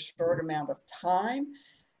results in a short amount of time.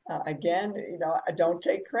 Again, I don't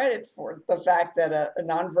take credit for the fact that a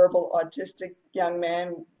nonverbal autistic young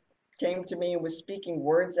man came to me and was speaking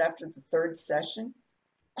words after the third session.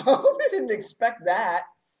 Oh, I didn't expect that.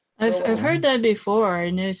 I've heard that before.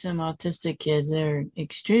 I know some autistic kids, they're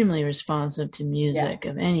extremely responsive to music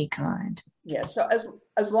of any kind. Yeah, so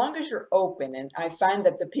as long as you're open, and I find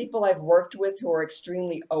that the people I've worked with who are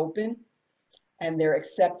extremely open and they're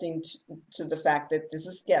accepting to the fact that this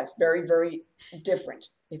is, yes, very, very different.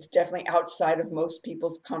 It's definitely outside of most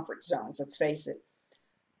people's comfort zones, let's face it.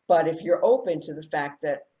 But if you're open to the fact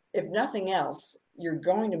that, if nothing else, you're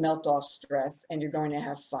going to melt off stress and you're going to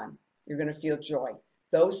have fun. You're going to feel joy.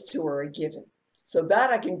 Those two are a given. So that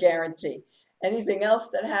I can guarantee. Anything else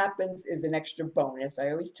that happens is an extra bonus. I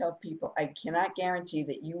always tell people, I cannot guarantee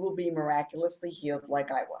that you will be miraculously healed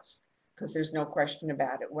like I was, because there's no question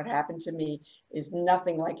about it. What happened to me is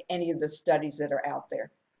nothing like any of the studies that are out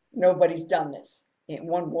there. Nobody's done this.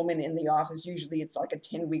 One woman in the office, usually it's like a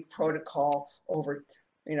 10-week protocol over,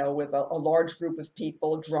 with a large group of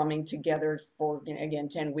people drumming together for, again,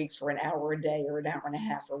 10 weeks for an hour a day or an hour and a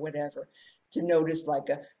half or whatever, to notice like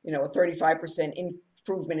a 35%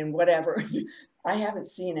 improvement in whatever. I haven't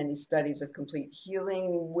seen any studies of complete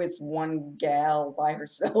healing with one gal by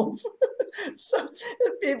herself. So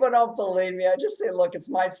if people don't believe me, I just say, look, it's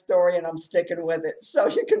my story and I'm sticking with it. So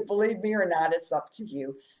you can believe me or not, it's up to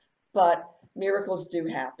you. But miracles do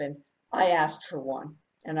happen. I asked for one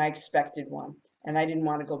and I expected one, and I didn't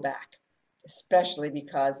want to go back, especially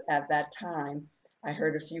because at that time I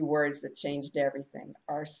heard a few words that changed everything.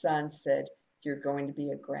 Our son said, "You're going to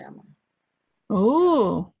be a grandma."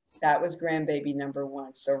 Oh. That was grandbaby number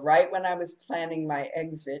one. So right when I was planning my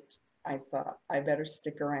exit, I thought I better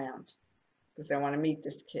stick around because I want to meet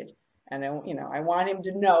this kid. And I want him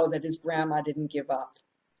to know that his grandma didn't give up.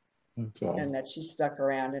 That's and awesome. that she stuck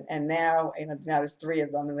around. And now, now there's three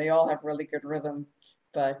of them, and they all have really good rhythm.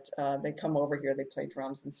 But they come over here, they play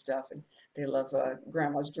drums and stuff, and they love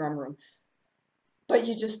Grandma's drum room. But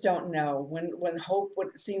you just don't know when hope, what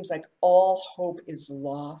it seems like all hope is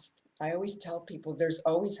lost. I always tell people there's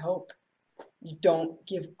always hope. You don't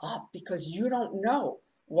give up because you don't know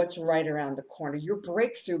what's right around the corner. Your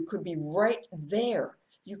breakthrough could be right there.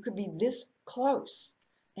 You could be this close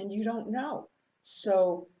and you don't know.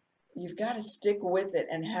 So you've got to stick with it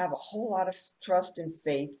and have a whole lot of trust and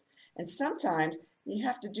faith. And sometimes you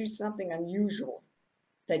have to do something unusual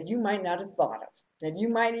that you might not have thought of, that you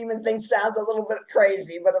might even think sounds a little bit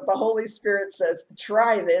crazy. But if the Holy Spirit says,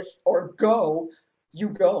 try this or go, you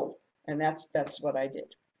go. And that's what I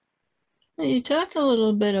did. You talked a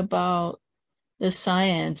little bit about the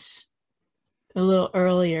science a little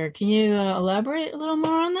earlier. Can you elaborate a little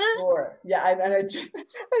more on that? Sure. Yeah, I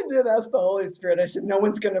did ask the Holy Spirit. I said, no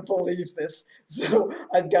one's going to believe this. So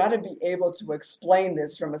I've got to be able to explain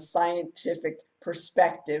this from a scientific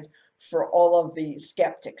perspective for all of the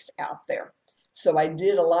skeptics out there. So I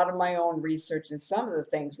did a lot of my own research, and some of the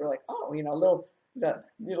things were like, oh, the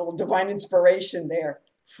little divine inspiration there.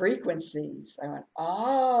 Frequencies. I went,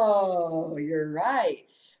 oh, you're right.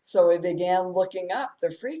 So I began looking up the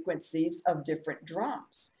frequencies of different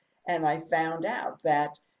drums. And I found out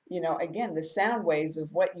that, again, the sound waves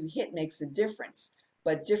of what you hit makes a difference,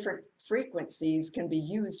 but different frequencies can be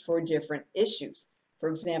used for different issues. For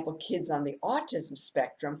example, kids on the autism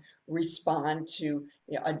spectrum respond to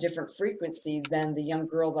a different frequency than the young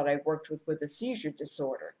girl that I worked with a seizure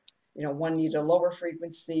disorder. One needed a lower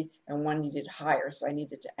frequency and one needed higher. So I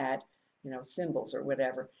needed to add, cymbals or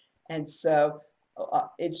whatever. And so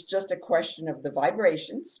it's just a question of the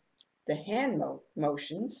vibrations, the hand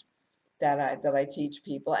motions that I teach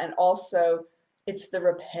people, and also it's the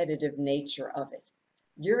repetitive nature of it.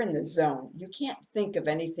 You're in the zone. You can't think of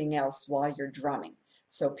anything else while you're drumming.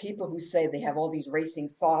 So people who say they have all these racing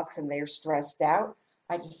thoughts and they're stressed out,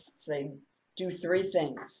 I just say, do three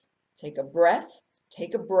things. Take a breath,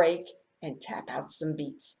 take a break, and tap out some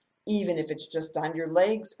beats, even if it's just on your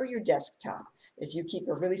legs or your desktop. If you keep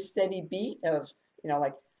a really steady beat of,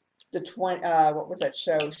 like the what was that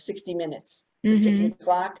show, 60 Minutes, the ticking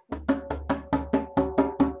clock. And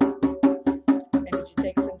if you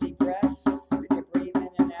take some deep breaths, and you breathe in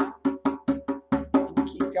and out, and you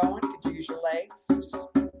keep going, could you use your legs?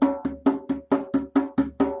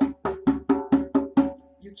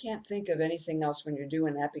 You can't think of anything else when you're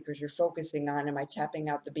doing that because you're focusing on, am I tapping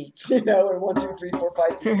out the beats? And 1, 2, 3, 4, 5,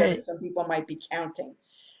 6, 7. Right. Some people might be counting.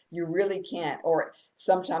 You really can't. Or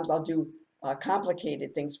sometimes I'll do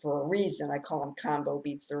complicated things for a reason. I call them combo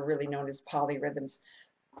beats. They're really known as polyrhythms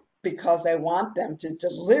because I want them to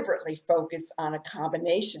deliberately focus on a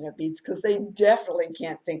combination of beats because they definitely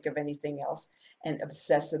can't think of anything else and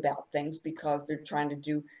obsess about things because they're trying to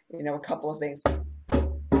do, a couple of things.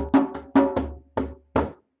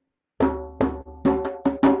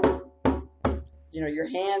 Your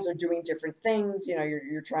hands are doing different things,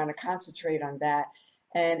 you're trying to concentrate on that.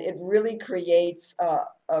 And it really creates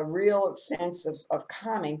a real sense of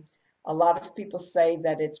calming. A lot of people say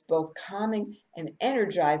that it's both calming and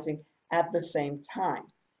energizing at the same time.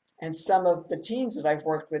 And some of the teens that I've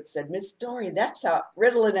worked with said, Miss Dori, that's how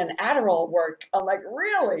Ritalin and Adderall work. I'm like,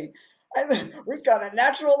 really? We've got a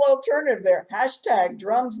natural alternative there. Hashtag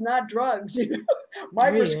drums, not drugs.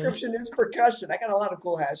 My prescription is percussion. I got a lot of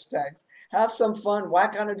cool hashtags. Have some fun,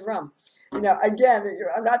 whack on a drum. Again,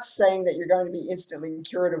 I'm not saying that you're going to be instantly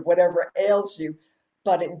cured of whatever ails you,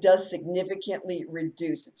 but it does significantly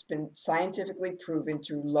reduce. It's been scientifically proven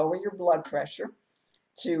to lower your blood pressure,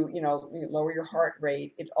 to lower your heart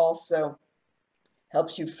rate. It also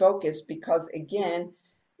helps you focus because, again,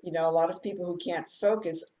 a lot of people who can't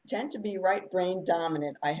focus tend to be right brain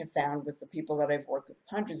dominant. I have found with the people that I've worked with,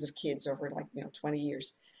 hundreds of kids over 20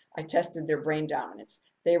 years. I tested their brain dominance.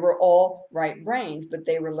 They were all right-brained, but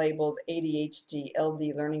they were labeled ADHD,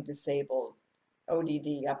 LD, learning disabled,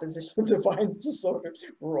 ODD, oppositional defiance disorder.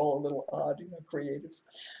 We're all a little odd, creatives.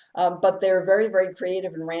 But they're very, very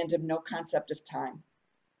creative and random, no concept of time.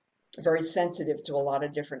 Very sensitive to a lot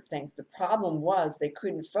of different things. The problem was they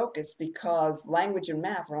couldn't focus because language and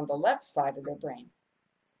math are on the left side of their brain.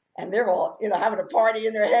 And they're all, having a party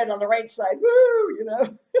in their head on the right side,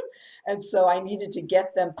 woo, And so I needed to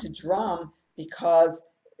get them to drum because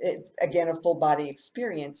it's, again, a full body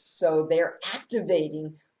experience. So they're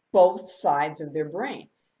activating both sides of their brain.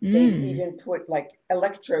 They've even put like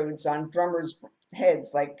electrodes on drummers' heads,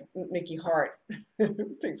 like Mickey Hart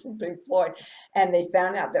from Pink Floyd. And they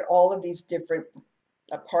found out that all of these different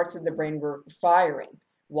parts of the brain were firing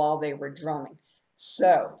while they were drumming.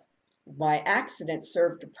 So my accident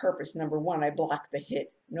served a purpose. Number one, I blocked the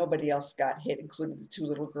hit. Nobody else got hit, including the two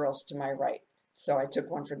little girls to my right. So I took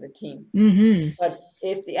one for the team. Mm-hmm. But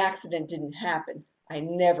if the accident didn't happen, I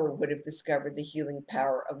never would have discovered the healing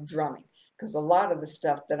power of drumming, because a lot of the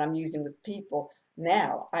stuff that I'm using with people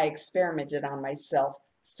now, I experimented on myself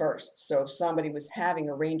first. So if somebody was having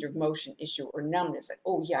a range of motion issue or numbness, like,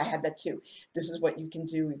 oh yeah, I had that too. This is what you can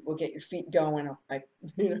do. We'll get your feet going.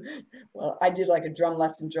 Well, I did like a drum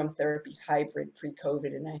lesson, drum therapy hybrid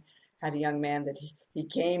pre-COVID, and I had a young man that he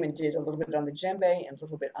came and did a little bit on the djembe and a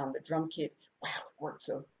little bit on the drum kit. Wow, it worked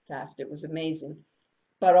so fast. It was amazing.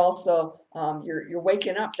 But also, you're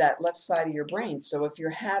waking up that left side of your brain. So if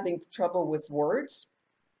you're having trouble with words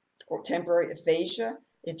or temporary aphasia,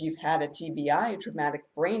 if you've had a TBI, a traumatic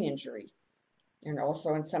brain injury, and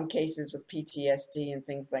also in some cases with PTSD and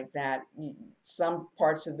things like that, some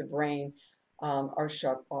parts of the brain are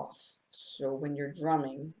shut off. So when you're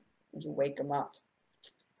drumming, you wake them up.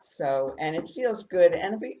 So, and it feels good.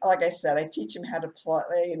 And like I said, I teach them how to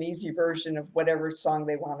play an easy version of whatever song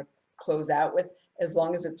they want to close out with, as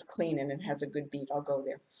long as it's clean and it has a good beat. I'll go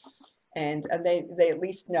there. And they at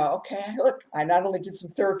least know, okay, look, I not only did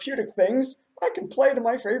some therapeutic things, I can play to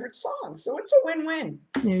my favorite songs. So it's a win-win.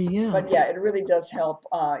 There you go. But yeah, it really does help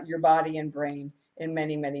your body and brain in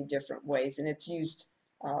many, many different ways. And it's used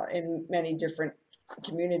in many different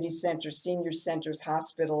community centers, senior centers,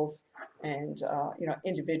 hospitals, and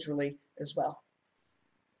individually as well.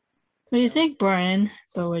 What do you think, Brian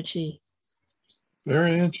Bowichi?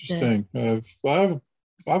 Very interesting. I've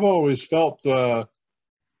always felt I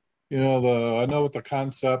know what the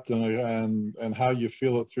concept and how you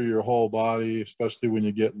feel it through your whole body, especially when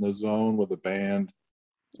you get in the zone with a band.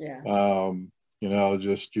 Yeah.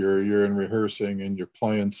 Just you're in rehearsing and you're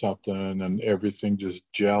playing something and everything just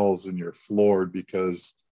gels and you're floored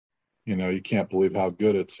because you can't believe how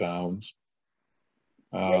good it sounds.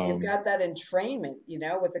 Yeah, you've got that entrainment,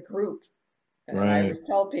 with a group. And I Right. always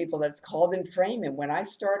tell people that it's called entrainment. When I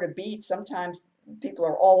start a beat, sometimes people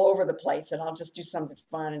are all over the place, and I'll just do something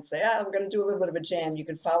fun and say, I'm going to do a little bit of a jam. You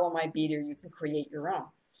can follow my beat or you can create your own.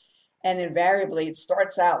 And invariably, it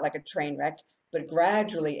starts out like a train wreck, but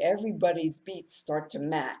gradually everybody's beats start to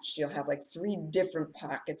match. You'll have like 3 different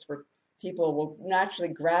pockets where people will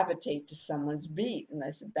naturally gravitate to someone's beat. And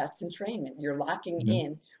I said, that's entrainment. You're locking Yeah.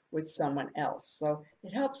 in with someone else. So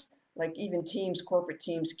it helps, like, even teams, corporate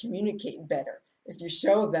teams, communicate better. If you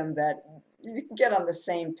show them that you can get on the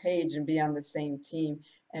same page and be on the same team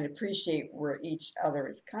and appreciate where each other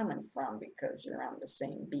is coming from because you're on the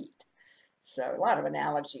same beat. So a lot of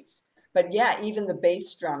analogies. But yeah, even the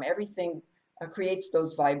bass drum, everything creates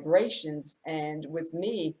those vibrations. And with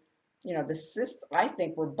me, the cysts, I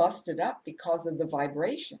think, were busted up because of the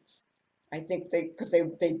vibrations. I think because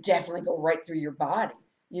they definitely go right through your body.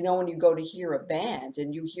 When you go to hear a band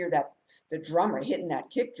and you hear that the drummer hitting that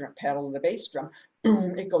kick drum pedal of the bass drum,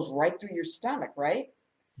 boom, it goes right through your stomach, right?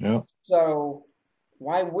 Yeah. So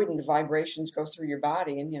why wouldn't the vibrations go through your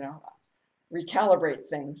body and, recalibrate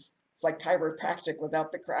things? It's like chiropractic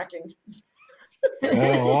without the cracking.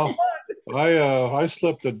 Yeah, well, I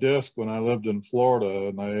slipped a disc when I lived in Florida,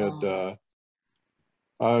 and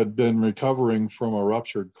I had been recovering from a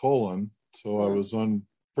ruptured colon, so I was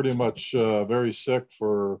pretty much very sick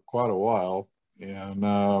for quite a while. And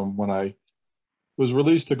when I was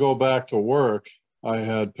released to go back to work, I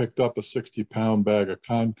had picked up a 60-pound bag of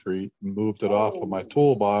concrete and moved it off of my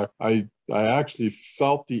toolbox. I actually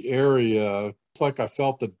felt the area. It's like I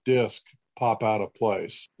felt the disc pop out of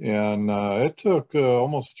place. And it took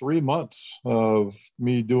almost 3 months of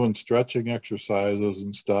me doing stretching exercises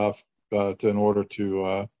and stuff, but in order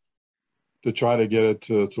to try to get it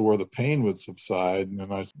to where the pain would subside.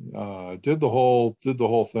 And I did the whole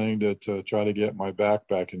thing to try to get my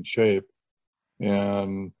back in shape.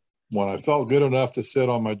 And when I felt good enough to sit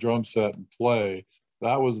on my drum set and play,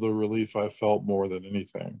 that was the relief I felt more than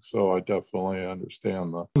anything. So I definitely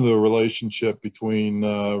understand the relationship between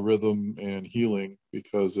rhythm and healing,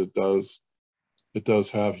 because it does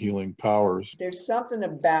have healing powers. There's something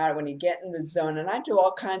about it when you get in the zone, and I do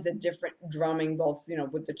all kinds of different drumming, both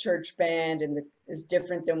with the church band, and it's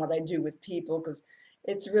different than what I do with people, because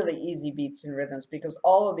it's really easy beats and rhythms, because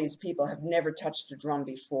all of these people have never touched a drum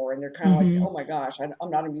before, and they're kind of like, oh my gosh, I'm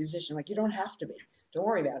not a musician. Like, you don't have to be. Don't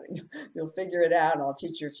worry about it. You'll figure it out, and I'll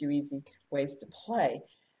teach you a few easy ways to play,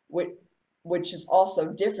 which is also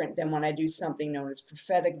different than when I do something known as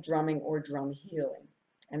prophetic drumming or drum healing,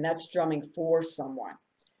 and that's drumming for someone.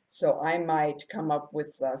 So I might come up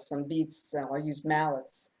with some beats, and I'll use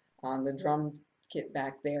mallets on the drum kit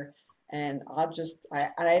back there. And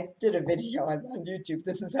I did a video on YouTube.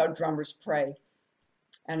 This is how drummers pray.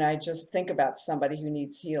 And I just think about somebody who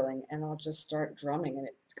needs healing, and I'll just start drumming, and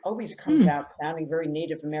it always comes Hmm. out sounding very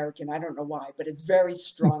Native American. I don't know why, but it's very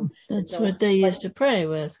strong. It's That's almost what they like used to pray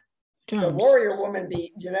with, the drums. warrior woman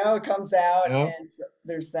beat, it comes out, Yeah. and so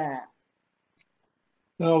there's that.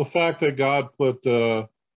 Now, the fact that God put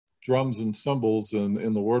drums and cymbals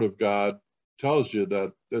in the Word of God tells you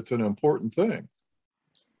that it's an important thing.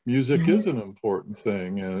 Music Mhm. is an important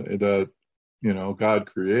thing, and that God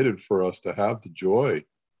created for us to have the joy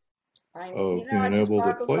of It being just able to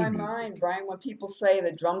boggles play my music. mind, Brian, when people say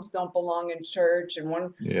the drums don't belong in church, and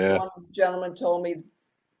one Yeah, one gentleman told me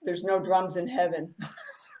there's no drums in heaven.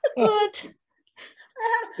 What?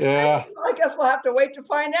 yeah, I guess we'll have to wait to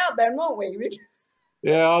find out then, won't we?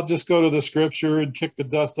 yeah. I'll just go to the Scripture and kick the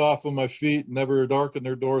dust off of my feet, and never darken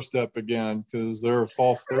their doorstep again, because they're a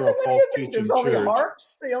false What do you think? There's teaching only church.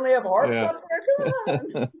 harps? They only have harps Yeah. up there?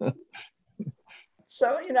 Come on.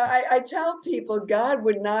 So, I tell people God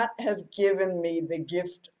would not have given me the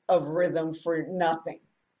gift of rhythm for nothing.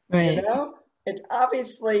 You Right. know,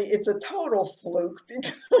 it's a total fluke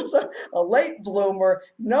because a late bloomer,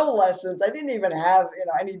 no lessons. I didn't even have,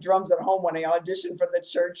 any drums at home when I auditioned for the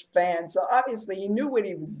church band. So obviously he knew what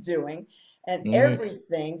he was doing, and Right.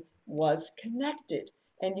 everything was connected.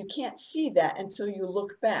 And you can't see that until you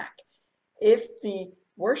look back. If the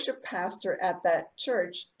worship pastor at that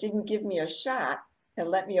church didn't give me a shot and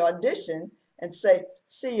let me audition and say,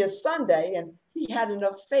 "See you Sunday," and he had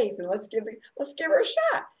enough faith, and let's give her a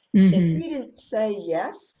shot. If Hmm. he didn't say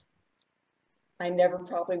yes, I never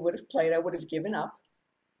probably would have played. I would have given up.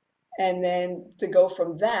 And then to go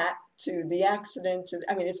from that to the accident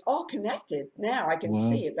it's all connected. Now I can Wow.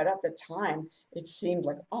 see it, but at the time it seemed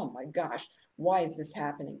like, oh my gosh, why is this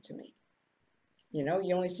happening to me? You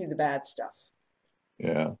only see the bad stuff.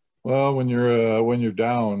 Yeah. Well, when you're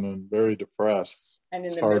down and very depressed, And in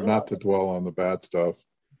it's the hard middle not of to it. dwell on the bad stuff.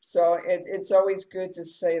 So it's always good to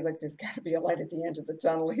say, like, there's got to be a light at the end of the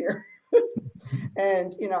tunnel here.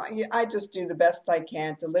 And I just do the best I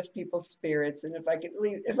can to lift people's spirits, and if I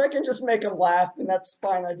can just make them laugh, then that's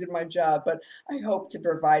fine. I did my job. But I hope to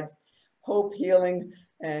provide hope, healing,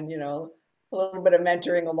 and a little bit of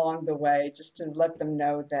mentoring along the way, just to let them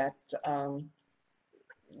know that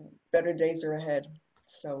better days are ahead.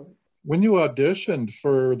 So When you auditioned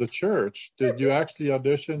for the church, did you actually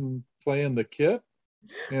audition playing the kit?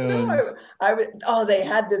 And no, they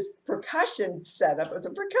had this percussion setup. It was a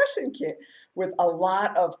percussion kit with a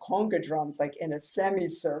lot of conga drums, like in a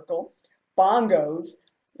semicircle, bongos.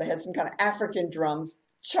 They had some kind of African drums,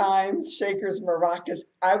 chimes, shakers, maracas.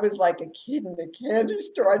 I was like a kid in a candy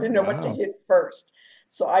store. I didn't know what to wow, hit first.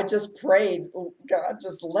 So I just prayed, "Oh, God,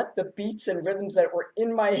 just let the beats and rhythms that were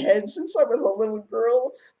in my head since I was a little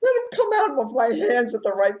girl, let them come out of my hands at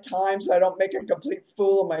the right time so I don't make a complete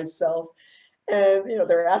fool of myself." And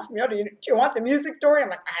they're asking me, "Oh, do you want the music, Dori?" I'm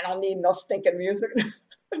like, "I don't need no stinking music."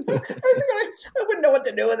 I wouldn't know what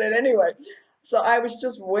to do with it anyway. So I was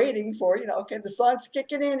just waiting for, okay, the song's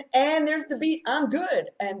kicking in and there's the beat. I'm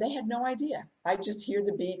good. And they had no idea. I just hear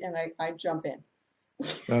the beat and I jump in.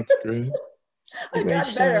 that's great. A I great got better.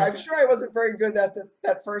 story. I'm sure I wasn't very good at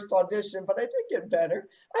that first audition, but I did get better.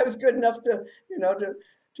 I was good enough to,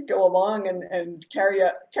 to go along and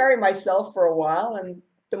carry myself for a while. And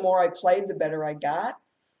the more I played, the better I got.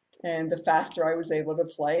 And the faster I was able to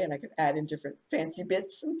play, and I could add in different fancy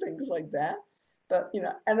bits and things like that. But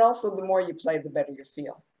and also the more you play, the better you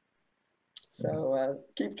feel. So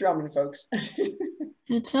keep drumming, folks.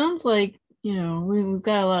 It sounds like, we've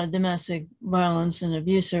got a lot of domestic violence and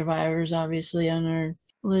abuse survivors, obviously, on our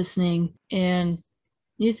listening. And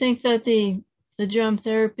you think that the drum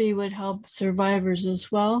therapy would help survivors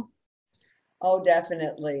as well? Oh,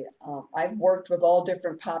 definitely. I've worked with all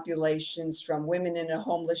different populations, from women in a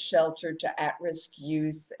homeless shelter to at-risk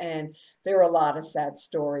youth, and there are a lot of sad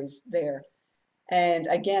stories there. And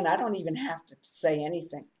again, I don't even have to say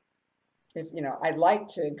anything. If I'd like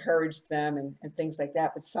to encourage them and things like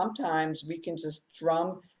that, but sometimes we can just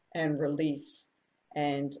drum and release.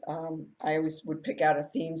 And I always would pick out a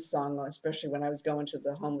theme song, especially when I was going to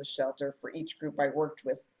the homeless shelter, for each group I worked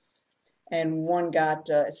with. And one got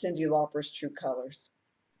Cyndi Lauper's True Colors,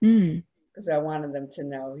 Mm. because I wanted them to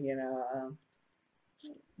know,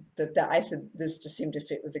 that I said this just seemed to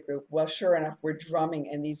fit with the group. Well, sure enough, we're drumming,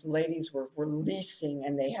 and these ladies were releasing,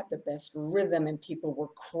 and they had the best rhythm, and people were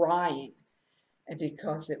crying. And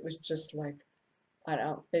because it was just like, I don't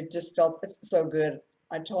know, it just felt so good.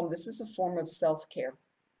 I told them this is a form of self-care.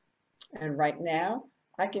 And right now,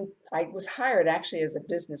 I was hired actually as a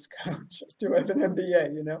business coach. I do have an MBA,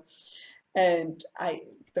 and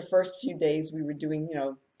the first few days we were doing,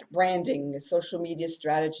 branding, social media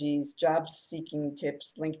strategies, job seeking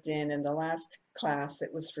tips, LinkedIn. And the last class,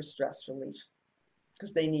 it was for stress relief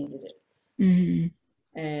because they needed it.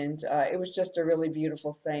 Mm-hmm. And it was just a really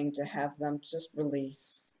beautiful thing to have them just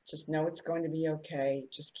release, just know it's going to be okay.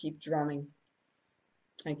 Just keep drumming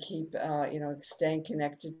and keep, staying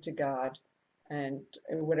connected to God. And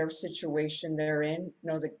in whatever situation they're in,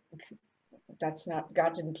 know that that's not,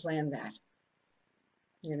 God didn't plan that,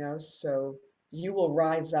 so you will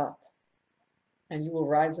rise up and you will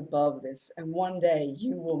rise above this. And one day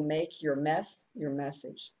you will make your mess your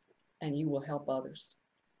message and you will help others.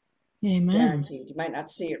 Amen. Guaranteed. You might not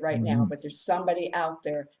see it right now, Mhm. but there's somebody out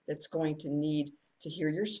there that's going to need to hear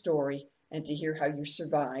your story and to hear how you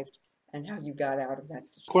survived and how you got out of that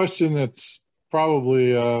situation. Question that's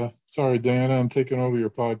probably, sorry, Diana, I'm taking over your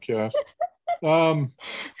podcast.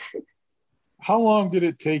 How long did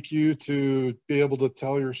it take you to be able to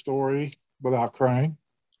tell your story without crying?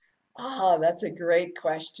 That's a great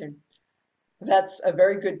question. That's a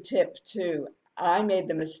very good tip, too. I made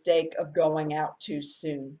the mistake of going out too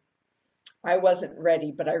soon. I wasn't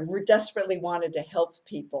ready, but I desperately wanted to help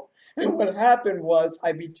people. And what happened was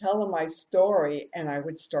I'd be telling my story and I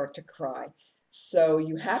would start to cry. So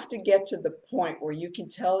you have to get to the point where you can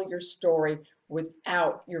tell your story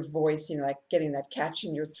without your voice, like getting that catch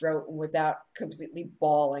in your throat and without completely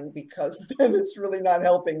bawling, because then it's really not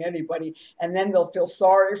helping anybody. And then they'll feel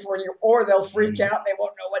sorry for you or they'll freak out. They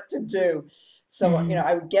won't know what to do. So,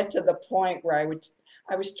 I would get to the point where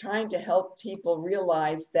I was trying to help people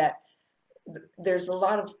realize that there's a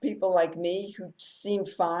lot of people like me who seem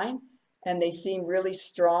fine and they seem really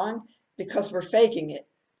strong because we're faking it.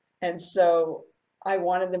 And so I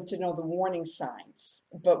wanted them to know the warning signs.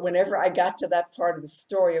 But whenever I got to that part of the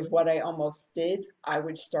story of what I almost did, I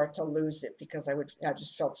would start to lose it because I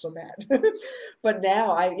just felt so bad. But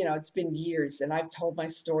now it's been years and I've told my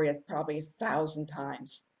story probably 1,000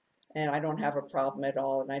 times and I don't have a problem at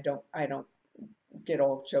all. And I don't get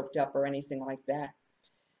all choked up or anything like that.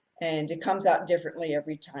 And it comes out differently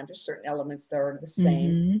every time. There's certain elements that are the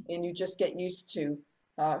same, and you just get used to.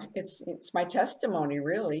 It's my testimony,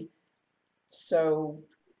 really. So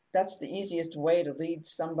that's the easiest way to lead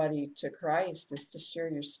somebody to Christ is to share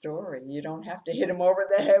your story. You don't have to hit them over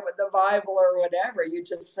the head with the Bible or whatever. You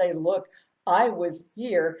just say, "Look, I was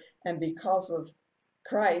here, and because of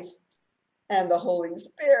Christ and the Holy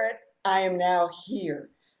Spirit, I am now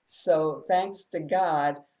here. So thanks to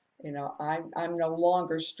God." I'm no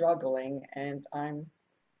longer struggling and I'm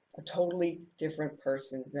a totally different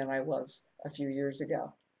person than I was a few years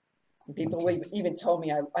ago. And people even told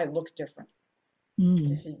me I look different.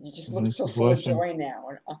 They said, "You just look so full of joy now."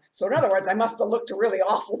 So in other words, I must have looked really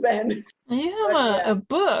awful then. You have a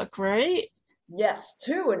book, right? Yes,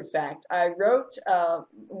 two, in fact. I wrote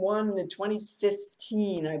one in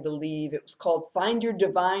 2015, I believe. It was called Find Your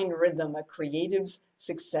Divine Rhythm, A Creative's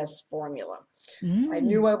Success Formula. I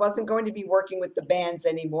knew I wasn't going to be working with the bands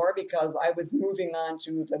anymore because I was moving on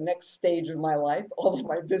to the next stage of my life. All of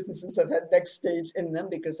my businesses have had next stage in them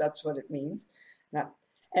because that's what it means.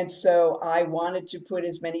 And so I wanted to put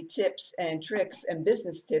as many tips and tricks and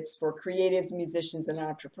business tips for creatives, musicians, and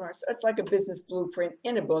entrepreneurs. So it's like a business blueprint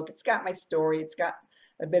in a book. It's got my story. It's got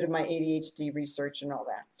a bit of my ADHD research and all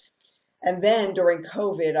that. And then during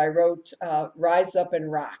COVID, I wrote Rise Up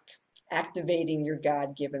and Rock, Activating Your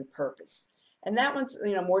God-Given Purpose. And that one's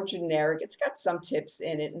more generic. It's got some tips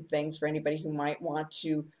in it and things for anybody who might want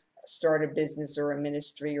to start a business or a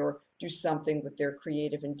ministry or do something with their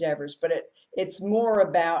creative endeavors. But it's more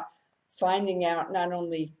about finding out not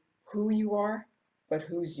only who you are, but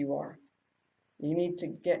whose you are. You need to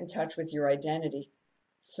get in touch with your identity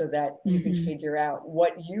so that you can figure out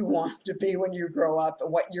what you want to be when you grow up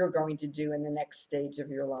and what you're going to do in the next stage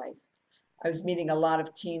of your life. I was meeting a lot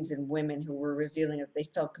of teens and women who were revealing that they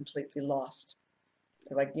felt completely lost.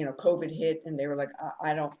 Like, COVID hit and they were like,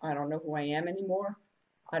 I don't know who I am anymore.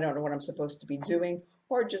 I don't know what I'm supposed to be doing.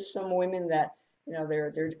 Or just some women that,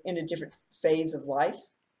 they're in a different phase of life.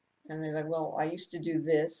 And they're like, well, I used to do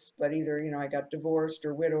this, but either, I got divorced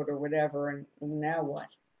or widowed or whatever. And now what?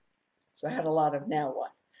 So I had a lot of now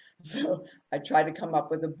what? So I tried to come up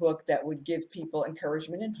with a book that would give people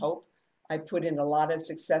encouragement and hope. I put in a lot of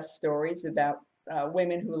success stories about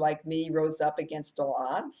women who, like me, rose up against all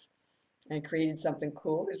odds and created something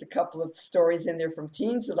cool. There's a couple of stories in there from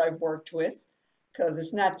teens that I've worked with, because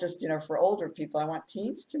it's not just, for older people. I want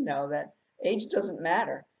teens to know that age doesn't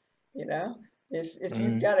matter. If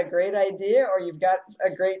you've got a great idea or you've got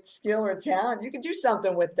a great skill or talent, you can do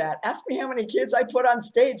something with that. Ask me how many kids I put on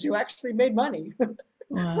stage who actually made money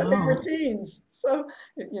when they were teens. So,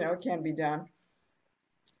 it can be done.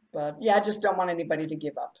 But yeah, I just don't want anybody to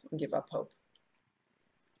give up hope.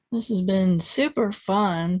 This has been super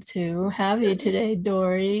fun to have you today,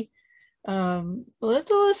 Dori. Let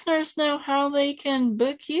the listeners know how they can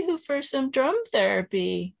book you for some drum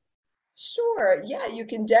therapy. Sure. Yeah, you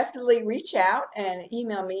can definitely reach out and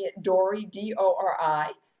email me at Dori,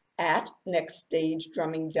 Dori, at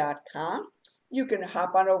nextstagedrumming.com. You can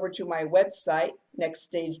hop on over to my website,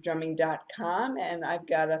 nextstagedrumming.com, and I've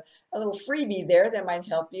got a little freebie there that might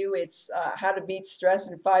help you. It's how to beat stress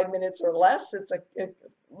in 5 minutes or less. It's a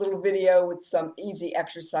little video with some easy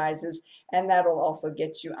exercises, and that'll also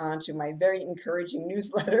get you onto my very encouraging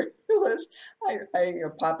newsletter list. I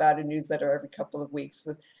pop out a newsletter every couple of weeks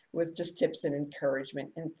with just tips and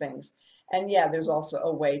encouragement and things. And yeah, there's also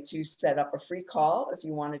a way to set up a free call if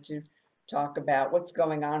you wanted to talk about what's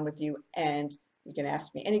going on with you, and you can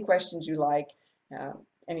ask me any questions you like,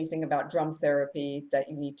 anything about drum therapy that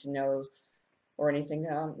you need to know, or anything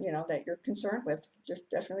that you're concerned with. Just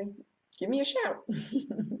definitely give me a shout.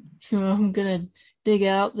 Well, I'm gonna dig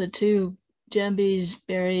out the 2 djembes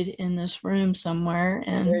buried in this room somewhere,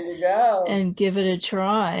 and there you go, and give it a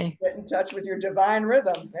try. Get in touch with your divine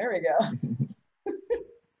rhythm. There we go.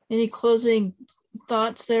 Any closing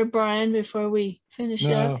thoughts there, Brian, before we finish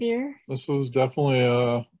up here? This was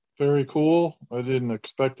definitely very cool. I didn't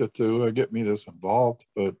expect it to get me this involved,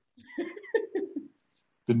 but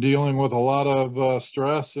been dealing with a lot of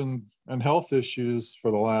stress and health issues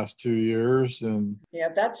for the last 2 years. And yeah,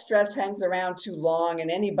 if that stress hangs around too long in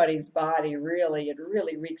anybody's body, it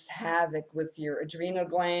really wreaks havoc with your adrenal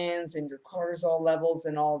glands and your cortisol levels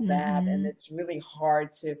and all that. And it's really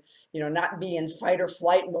hard to, not be in fight or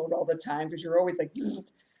flight mode all the time, because you're always like,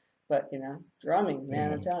 but drumming,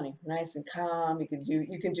 man, I'm telling you, nice and calm.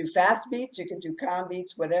 You can do fast beats, you can do calm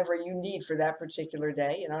beats, whatever you need for that particular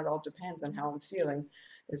day. It all depends on how I'm feeling,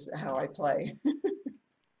 is how I play.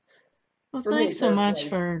 Well, thanks so much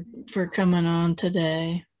for coming on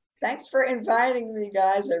today. Thanks for inviting me,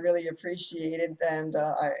 guys. I really appreciate it, and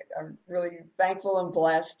I'm really thankful and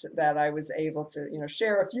blessed that I was able to,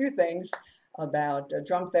 share a few things about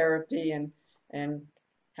drum therapy and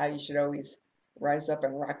how you should always rise up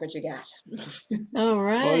and rock what you got. All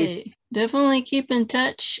right. Bye. Definitely keep in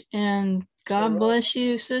touch, and God bless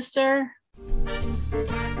you, sister.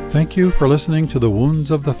 Thank you for listening to the Wounds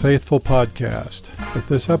of the Faithful podcast. If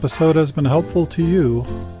this episode has been helpful to you,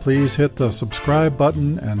 please hit the subscribe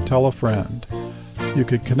button and tell a friend. You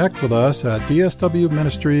can connect with us at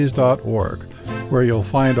dswministries.org, where you'll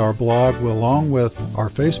find our blog along with our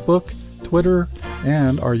Facebook, Twitter,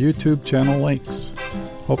 and our YouTube channel links.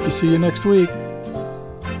 Hope to see you next week.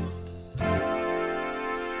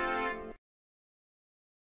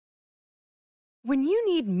 When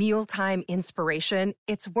you need mealtime inspiration,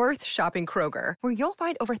 it's worth shopping Kroger, where you'll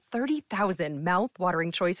find over 30,000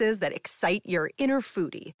 mouth-watering choices that excite your inner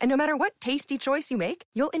foodie. And no matter what tasty choice you make,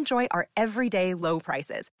 you'll enjoy our everyday low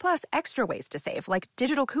prices, plus extra ways to save, like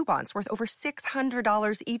digital coupons worth over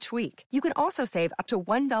 $600 each week. You can also save up to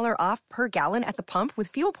 $1 off per gallon at the pump with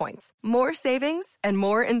fuel points. More savings and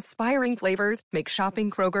more inspiring flavors make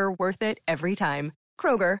shopping Kroger worth it every time.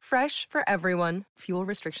 Kroger, fresh for everyone. Fuel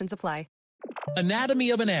restrictions apply. Anatomy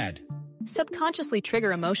of an ad. Subconsciously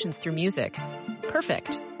trigger emotions through music.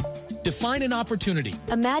 Perfect. Define an opportunity.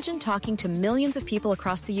 Imagine talking to millions of people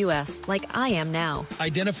across the U.S. like I am now.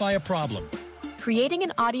 Identify a problem. Creating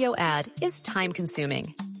an audio ad is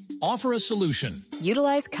time-consuming. Offer a solution.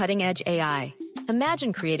 Utilize cutting-edge AI.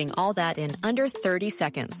 Imagine creating all that in under 30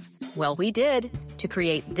 seconds. Well, we did to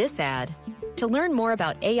create this ad. To learn more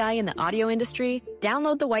about AI in the audio industry,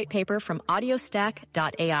 download the white paper from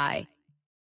audiostack.ai.